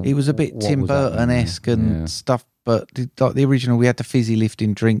 Yeah, it was a bit Tim Burton-esque and stuff. But like the original, we had the fizzy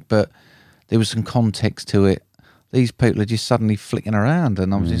lifting drink, but there was some context to it. These people are just suddenly flicking around,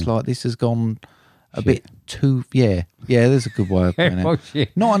 and I was just like, this has gone a bit too. Yeah, there's a good way of putting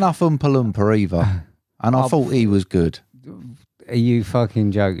it. Not enough Oompa Loompa either, and I thought he was good. Are you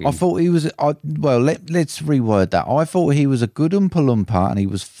fucking joking? I thought he was. Let's reword that. I thought he was a good Oompa Loompa, and he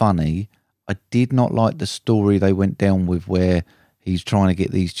was funny. I did not like the story they went down with, where he's trying to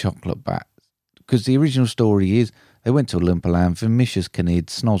get these chocolate bats. Because the original story is they went to Olympia Land, vicious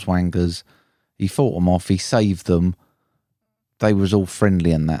canids, snozwangers. He fought them off. He saved them. They was all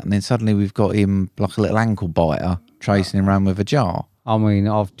friendly and that. And then suddenly we've got him like a little ankle biter chasing him around with a jar. I mean,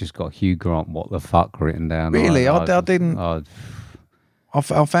 I've just got Hugh Grant, what the fuck, written down. Really? I didn't. I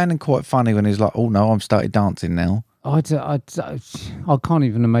found him quite funny when he's like, oh no, I'm started dancing now. I can't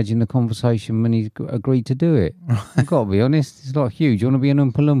even imagine the conversation when he agreed to do it. I've got to be honest. It's like, Hugh, do you want to be an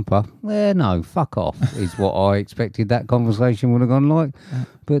Oompa Loompa? No, fuck off, is what I expected that conversation would have gone like.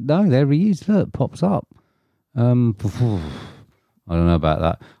 But no, there he is. Look, pops up. I don't know about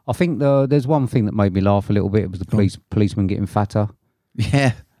that. I think there's one thing that made me laugh a little bit. It was the policeman getting fatter.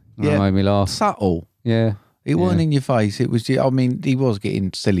 Yeah. That made me laugh. Subtle. Yeah. It wasn't in your face. It was, I mean, he was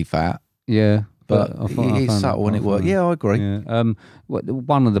getting silly fat. Yeah. But it's subtle and it worked. Yeah, I agree. Yeah.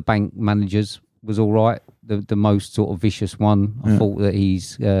 One of the bank managers was all right. The most sort of vicious one. I thought that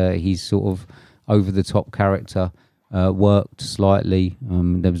he's sort of over the top character worked slightly.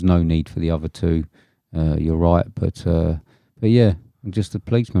 There was no need for the other two. You're right, but yeah, just the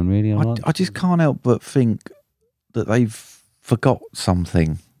policeman really. I just can't help but think that they've forgot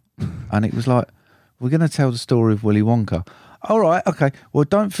something, and it was like, we're going to tell the story of Willy Wonka. All right, okay. Well,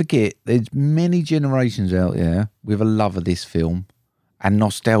 don't forget, there's many generations out there with a love of this film, and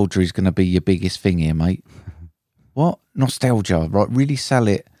nostalgia is going to be your biggest thing here, mate. What? Nostalgia, right? Really sell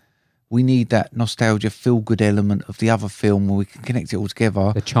it. We need that nostalgia, feel-good element of the other film where we can connect it all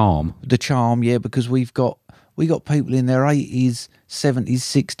together. The charm, yeah, because we got people in their 80s, 70s,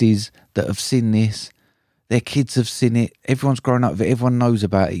 60s that have seen this. Their kids have seen it. Everyone's grown up with it. Everyone knows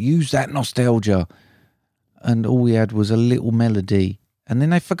about it. Use that nostalgia. And all we had was a little melody. And then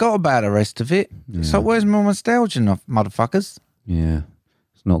they forgot about the rest of it. Yeah. So where's my nostalgia, motherfuckers? Yeah.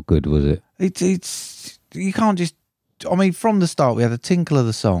 It's not good, was it? It's you can't just... I mean, from the start, we had a tinkle of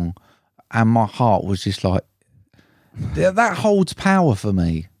the song, and my heart was just like... that holds power for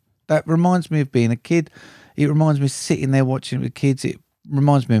me. That reminds me of being a kid. It reminds me of sitting there watching it with kids. It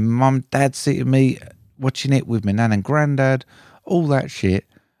reminds me of mum and dad sitting me, watching it with my nan and granddad, all that shit.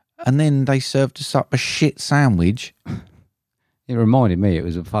 And then they served us up a shit sandwich. It reminded me it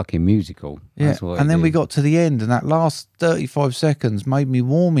was a fucking musical. Yeah, and then we got to the end, and that last 35 seconds made me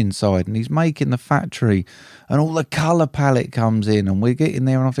warm inside. And he's making the factory, and all the colour palette comes in, and we're getting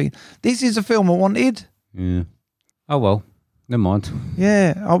there, and I think, this is a film I wanted. Yeah. Oh, well, never mind.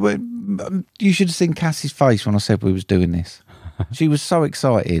 Yeah, you should have seen Cassie's face when I said we was doing this. She was so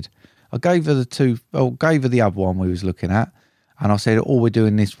excited. I gave her the other one we was looking at. And I said, we're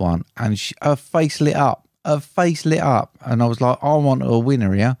doing this one. And her face lit up. And I was like, I want a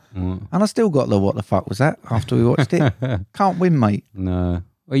winner here. And I still got the what the fuck was that after we watched it. Can't win, mate. No.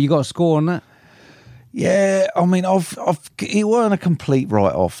 Well, you got a score on that? Yeah, I mean, it weren't a complete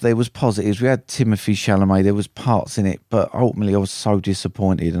write-off. There was positives. We had Timothée Chalamet. There was parts in it. But ultimately, I was so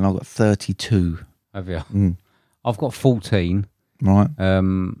disappointed. And I got 32. Have you? I've got 14. Right.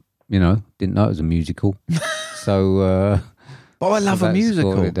 Didn't know it was a musical. So... But I love a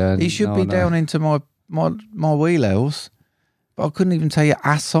musical. It should be down into my wheelhouse. But I couldn't even tell you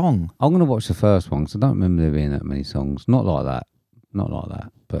a song. I'm going to watch the first one because I don't remember there being that many songs. Not like that.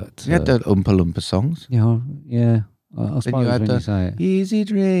 But you had the Oompa Loompa songs. Yeah. I suppose when you say it. Is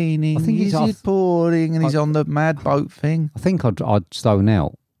it raining? I think is it pouring? And he's on the mad boat thing. I think I'd zone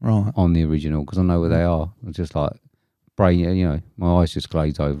out on the original because I know where they are. It's just like... brain, my eyes just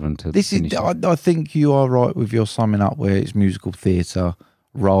glaze over until this is. I think you are right with your summing up where it's musical theatre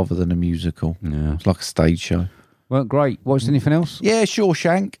rather than a musical. Yeah, it's like a stage show. Well, great. Watched anything else? Yeah,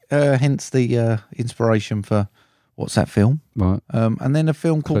 Shawshank. Hence the inspiration for what's that film? Right. And then a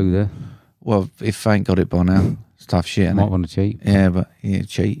film called. Clue there. Well, if I ain't got it by now, it's tough shit. Might want to cheat. Yeah, but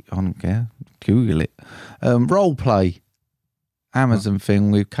cheat. I don't care. Google it. Role play. Amazon thing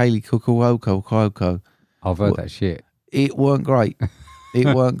with Kaylee Cuoco. I've heard that shit. It weren't great.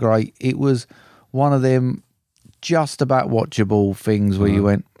 It weren't great. It was one of them just about watchable things where you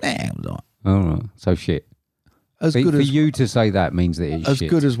went, it was all right. All right. So shit. As For good as you to say that means that it's as shit.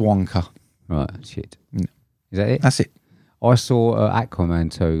 good as Wonka. Right, shit. Is that it? That's it. I saw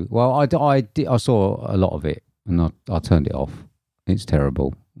Aquaman 2. Well, I saw a lot of it and I turned it off. It's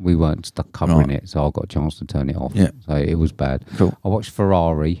terrible. We weren't stuck covering it, so I got a chance to turn it off. Yeah. So it was bad. Cool. I watched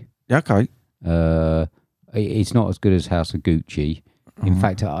Ferrari. Yeah, okay. It's not as good as House of Gucci. In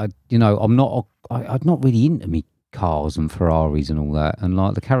fact, I'm not really into me cars and Ferraris and all that. And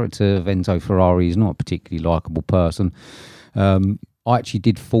like the character of Enzo Ferrari is not a particularly likable person. I actually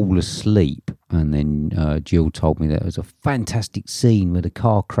did fall asleep, and then Jill told me that there was a fantastic scene where the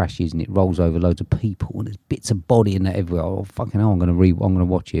car crashes and it rolls over loads of people and there's bits of body and that everywhere. Oh fucking hell! I'm gonna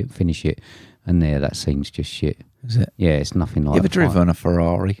watch it, finish it, and that scene's just shit. Is it? Yeah, it's nothing like. You ever driven a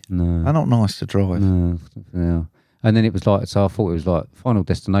Ferrari? No, they're not nice to drive. No. And then it was like, so I thought it was like Final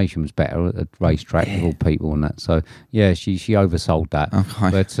Destination was better at a racetrack with all people and that. So yeah, she oversold that. Okay.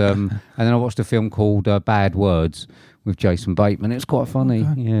 But and then I watched a film called Bad Words with Jason Bateman. It's quite funny.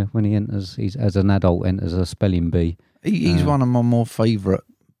 Okay. Yeah, when he's as an adult enters a spelling bee. He's one of my more favourite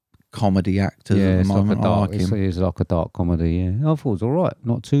comedy actors at the moment. It's like a dark comedy. Yeah, I thought it was all right.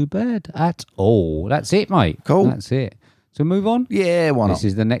 Not too bad at all. That's it, mate. Cool. That's it. So move on. Yeah, why not? This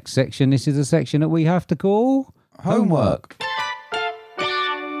is the next section. This is the section that we have to call Homework.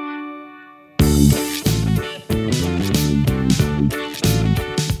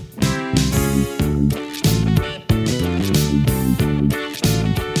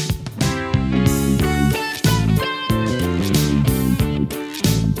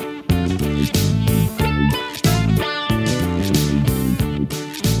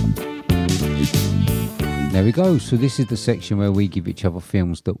 There we go. So this is the section where we give each other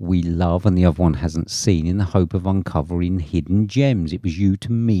films that we love and the other one hasn't seen in the hope of uncovering hidden gems. It was you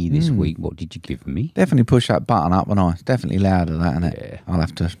to me this week. What did you give me? Definitely push that button up, and it's definitely louder, that, isn't it? Yeah. I'll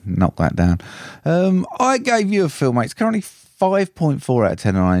have to knock that down. I gave you a film, mate. It's currently 5.4 out of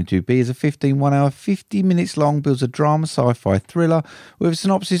 10 on IMDb. It's a 1 hour, 50 minutes long, builds a drama sci-fi thriller with a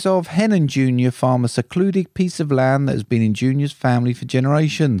synopsis of Hen and Junior farm a secluded piece of land that has been in Junior's family for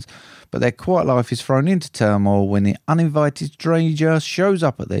generations. But their quiet life is thrown into turmoil when the uninvited stranger shows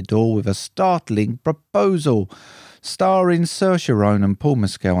up at their door with a startling proposal. Starring Saoirse Ronan, Paul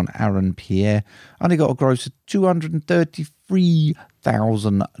Mescal and Aaron Pierre. Only got a gross of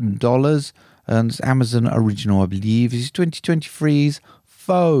 $233,000. And it's Amazon original, I believe. This is 2023's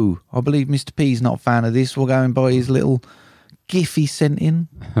Foe. I believe Mr. P's not a fan of this. We're going by his little gif he sent in.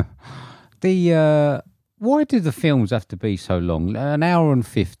 Why do the films have to be so long? An hour and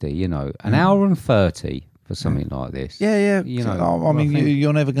 50, an hour and 30 for something like this. Yeah.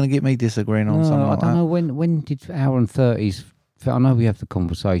 You're never going to get me disagreeing on something like that. I don't know when did hour and 30s. I know we have the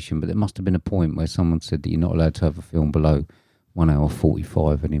conversation, but there must have been a point where someone said that you're not allowed to have a film below 1 hour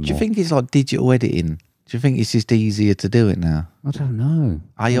 45 anymore. Do you think it's like digital editing? Do you think it's just easier to do it now? I don't know.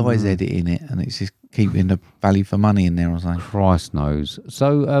 AI's editing it, and it's just keeping the value for money in there or something. Christ knows.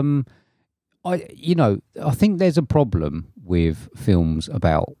 So, I think there's a problem with films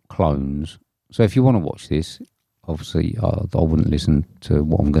about clones. So if you want to watch this, obviously I wouldn't listen to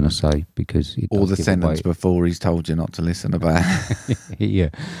what I'm going to say because it or the sentence before he's told you not to listen about. Yeah,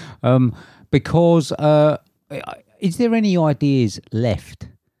 because is there any ideas left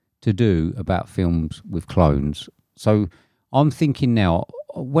to do about films with clones? So I'm thinking now,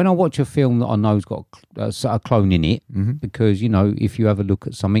 when I watch a film that I know's got a clone in it, because, if you have a look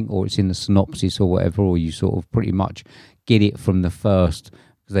at something or it's in the synopsis or whatever, or you sort of pretty much get it from the first,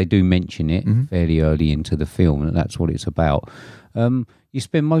 because they do mention it fairly early into the film, and that's what it's about. You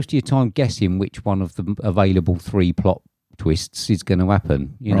spend most of your time guessing which one of the available 3 plot twists is going to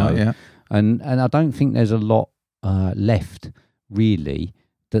happen, know. Yeah. And I don't think there's a lot left, really,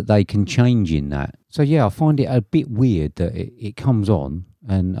 that they can change in that. So, yeah, I find it a bit weird that it comes on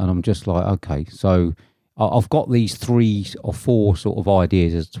and I'm just like, okay, so I've got these 3 or 4 sort of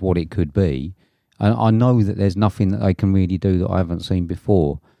ideas as to what it could be. And I know that there's nothing that they can really do that I haven't seen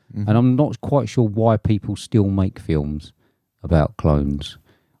before. And I'm not quite sure why people still make films about clones.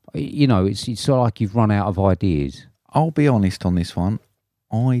 It's sort of like you've run out of ideas. I'll be honest on this one.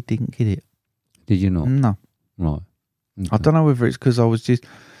 I didn't get it. Did you not? No. Right. Okay. I don't know whether it's because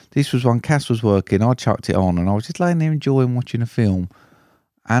this was when Cass was working, I chucked it on and I was just laying there enjoying watching a film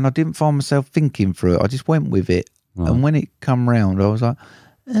and I didn't find myself thinking through it. I just went with it. Right. And when it come round, I was like,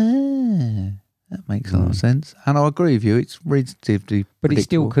 That makes a lot of sense. And I agree with you. It's relatively But it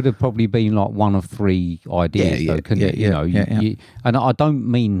still predictable. could have probably been like one of three ideas, though, couldn't it? And I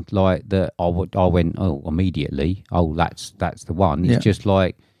don't mean like that. I went immediately. Oh, that's the one. It's just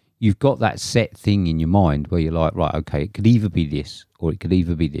like you've got that set thing in your mind where you're like, right, okay, it could either be this, or it could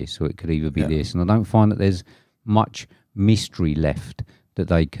either be this, or it could either be this. And I don't find that there's much mystery left that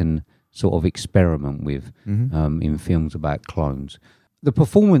they can sort of experiment with in films about clones. The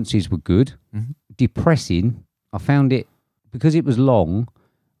performances were good. Depressing. I found it, because it was long,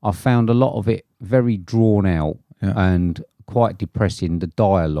 I found a lot of it very drawn out and quite depressing. The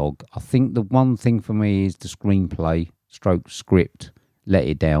dialogue. I think the one thing for me is the screenplay / script let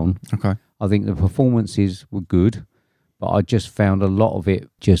it down. Okay. I think the performances were good, but I just found a lot of it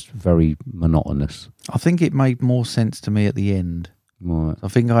just very monotonous. I think it made more sense to me at the end. Right. I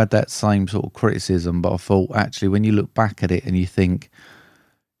think I had that same sort of criticism, but I thought actually when you look back at it and you think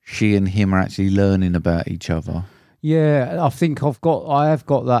she and him are actually learning about each other. Yeah, I think I have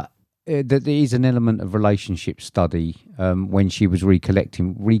got that. That there is an element of relationship study when she was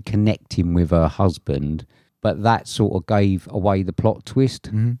reconnecting with her husband, but that sort of gave away the plot twist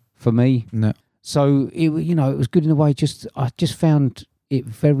for me. No. So it was good in a way. I just found it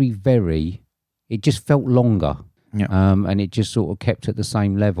very. It just felt longer. Yeah. And it just sort of kept at the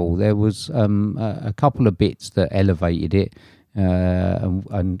same level. There was a couple of bits that elevated it,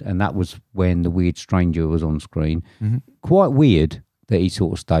 and that was when the weird stranger was on screen. Quite weird that he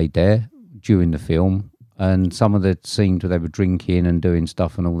sort of stayed there during the film, and some of the scenes where they were drinking and doing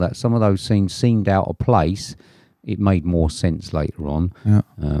stuff and all that, some of those scenes seemed out of place. It made more sense later on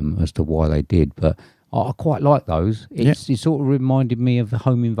as to why they did, but I quite like those. It sort of reminded me of the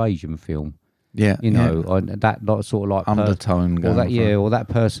Home Invasion film. Yeah, that sort of like undertone, or that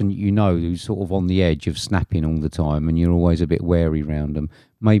person who's sort of on the edge of snapping all the time, and you're always a bit wary around them.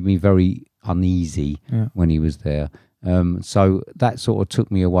 Made me very uneasy when he was there. So that sort of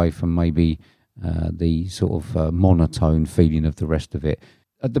took me away from maybe the sort of monotone feeling of the rest of it.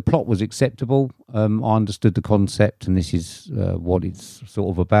 The plot was acceptable. I understood the concept, and this is what it's sort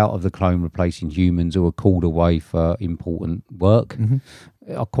of about, of the clone replacing humans who are called away for important work.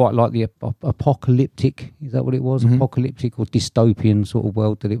 I quite like the apocalyptic, is that what it was? Apocalyptic or dystopian sort of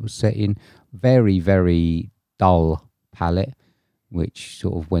world that it was set in. Very, very dull palette, which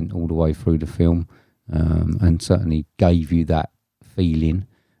sort of went all the way through the film and certainly gave you that feeling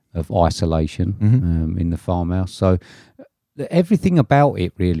of isolation in the farmhouse. So everything about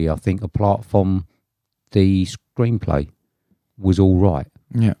it, really, I think, apart from the screenplay, was all right.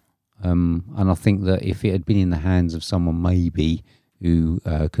 Yeah. And I think that if it had been in the hands of someone maybe who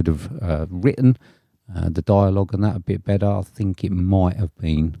could have written the dialogue and that a bit better, I think it might have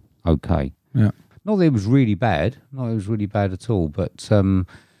been okay. Yeah. Not that it was really bad. Not that it was really bad at all. But, I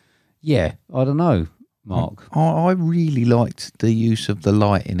don't know, Mark. I really liked the use of the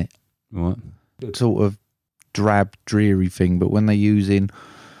light in it. Right. Sort of drab, dreary thing, but when they're using,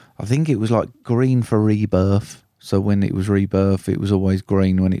 I think it was like green for rebirth. So when it was rebirth, it was always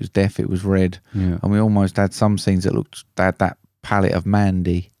green. When it was death, it was red. Yeah. And we almost had some scenes that had that palette of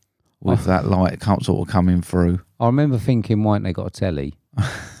Mandy with that light sort of coming through. I remember thinking, why ain't they got a telly?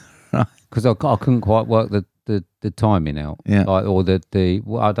 Because I couldn't quite work the timing out. Yeah. Or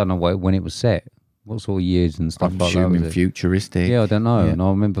I don't know when it was set. What sort of years and stuff I'm like that? assuming futuristic. Yeah, I don't know. Yeah. And I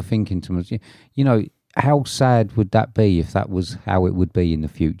remember thinking to myself, how sad would that be if that was how it would be in the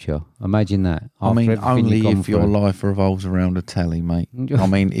future? Imagine that. I mean, only if your life revolves around a telly, mate. I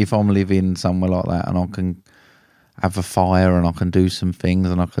mean, if I'm living somewhere like that and I can have a fire and I can do some things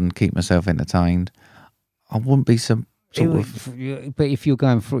and I can keep myself entertained, I wouldn't be some sort of... But if you're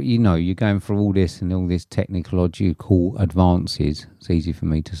going through, you're going through all this and all this technological advances, it's easy for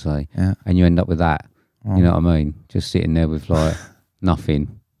me to say, and you end up with that, you know what I mean? Just sitting there with like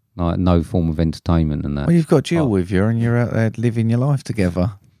nothing. Like no form of entertainment and that. Well, you've got Jill with you and you're out there living your life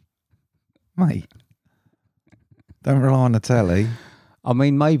together. Mate, don't rely on the telly. I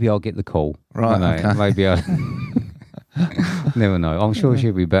mean, maybe I'll get the call. Right, okay. Maybe I... Never know. I'm sure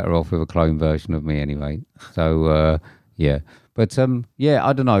she'll be better off with a clone version of me anyway. So, yeah. But, I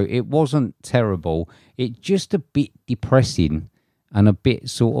don't know. It wasn't terrible. It's just a bit depressing and a bit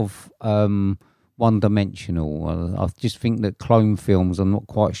sort of... one-dimensional. I just think that clone films, I'm not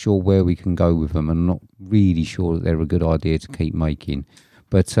quite sure where we can go with them. I'm not really sure that they're a good idea to keep making.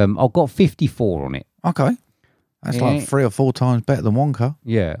 But I've got 54 on it. Okay. That's like 3 or 4 times better than Wonka.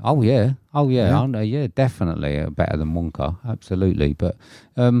 Yeah. Oh, yeah. Yeah, definitely better than Wonka. Absolutely. But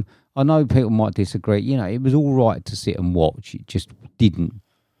I know people might disagree. It was all right to sit and watch. It just didn't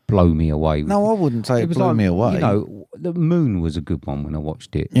blow me away. No, I wouldn't say it blew me away. You know, The Moon was a good one when I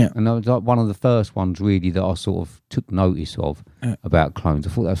watched it. Yeah. And that was like one of the first ones really that I sort of took notice of about clones.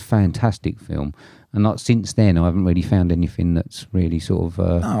 I thought that was a fantastic film. And like since then, I haven't really found anything that's really sort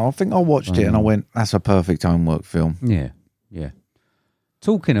of... no, I think I watched it and I went, that's a perfect homework film. Yeah, yeah.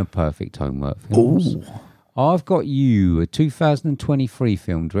 Talking of perfect homework films... Ooh. I've got you, a 2023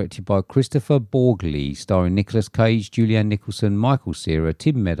 film directed by Christopher Borgley, starring Nicolas Cage, Julianne Nicholson, Michael Cera,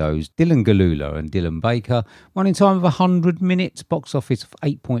 Tim Meadows, Dylan Galula and Dylan Baker. Running time of 100 minutes, box office of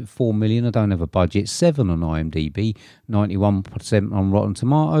 8.4 million. I don't have a budget. 7 on IMDb, 91% on Rotten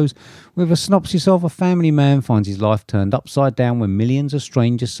Tomatoes. With a synopsis of: a family man finds his life turned upside down when millions of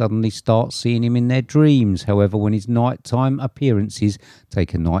strangers suddenly start seeing him in their dreams. However, when his nighttime appearances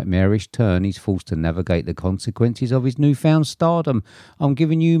take a nightmarish turn, he's forced to navigate the consequences of his newfound stardom. I'm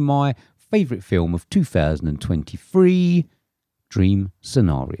giving you my favourite film of 2023, Dream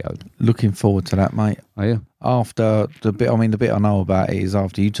Scenario. Looking forward to that, mate. Are you? After the bit I know about it is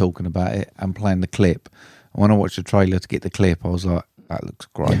after you talking about it and playing the clip. And when I watched the trailer to get the clip, I was like, that looks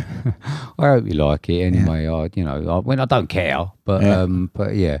great. I hope you like it. Anyway, I don't care, but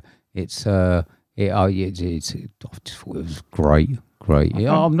yeah, it's I just thought it was great. Great. Okay.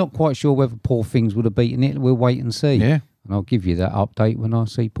 Yeah, I'm not quite sure whether Poor Things would have beaten it. We'll wait and see. Yeah. And I'll give you that update when I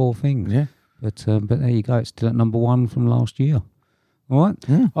see Poor Things. Yeah. But there you go. It's still at number 1 from last year. All right.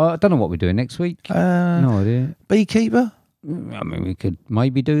 I don't know what we're doing next week. No idea. Beekeeper? I mean, we could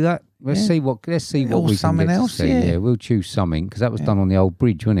maybe do that. Let's see what we can something get else, to see. Yeah, we'll choose something because that was done on the old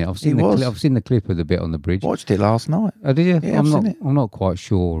bridge, wasn't it? I've seen the clip of the bit on the bridge. Watched it last night. Oh, did you? Yeah, I've seen it. I'm not quite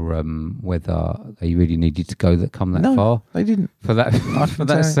sure whether they really needed to come that far. They didn't. For that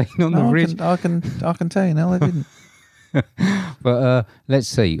scene on the bridge. I can tell you now they didn't. But let's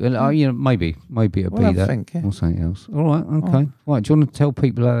see. Well, maybe it'll be that or something else. All right, okay. Right, do you want to tell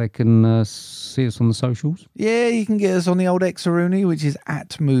people how they can see us on the socials? Yeah, you can get us on the old Exaruni, which is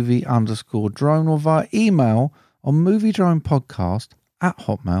 @movie_drone, or via email on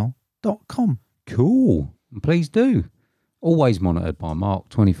moviedronepodcast@hotmail.com. Cool. And please do. Always monitored by Mark,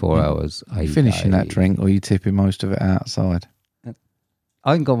 24 hours. You finishing that drink, or you tipping most of it outside?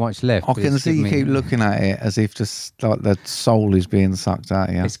 I ain't got much left. I can see you keep looking at it as if just like the soul is being sucked out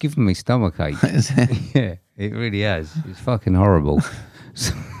of you. It's giving me stomachache. Yeah, it really has. It's fucking horrible.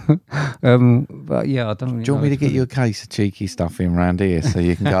 But yeah, I don't really Do you want me to get you a case of cheeky stuff in round here so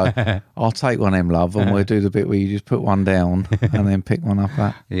you can go, I'll take one, love, and we'll do the bit where you just put one down and then pick one up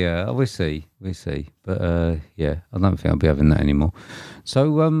at. Yeah, we'll see. But yeah, I don't think I'll be having that anymore.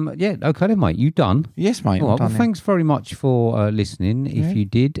 So yeah, okay then, mate. You done? Yes, mate. Well, thanks very much for listening. If you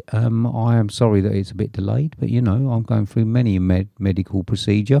did, I am sorry that it's a bit delayed, but I'm going through many medical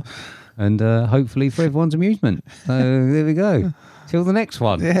procedure, and hopefully for everyone's amusement. So there we go. Till the next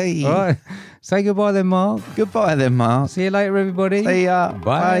one. Hey. All right. Say goodbye then, Mark. Goodbye then, Mark. See you later, everybody. See ya.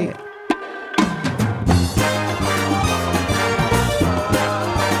 Bye.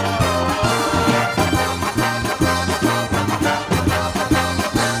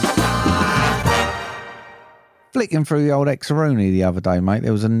 Flicking through the old Exaruni the other day, mate,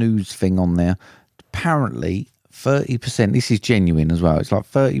 there was a news thing on there. Apparently, 30%, this is genuine as well, it's like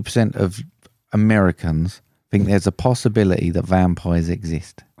 30% of Americans think there's a possibility that vampires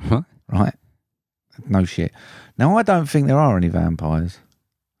exist. Huh? Right? No shit. Now, I don't think there are any vampires,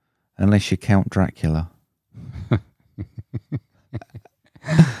 unless you count Dracula.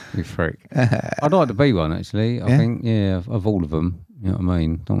 You freak. I'd like to be one, actually. I think, of all of them. You know what I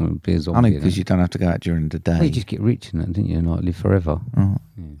mean? Don't want to be a zombie. Only because you don't have to go out during the day. Well, you just get rich in that, didn't you? And like live forever. Oh.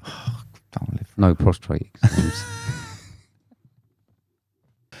 Yeah. Oh, don't live. No prostrate exams.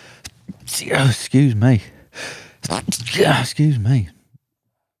 Excuse me. Excuse me.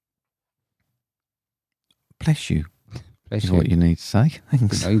 Bless you. Bless is you. what you need to say.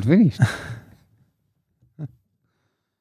 Thanks. You'd finished.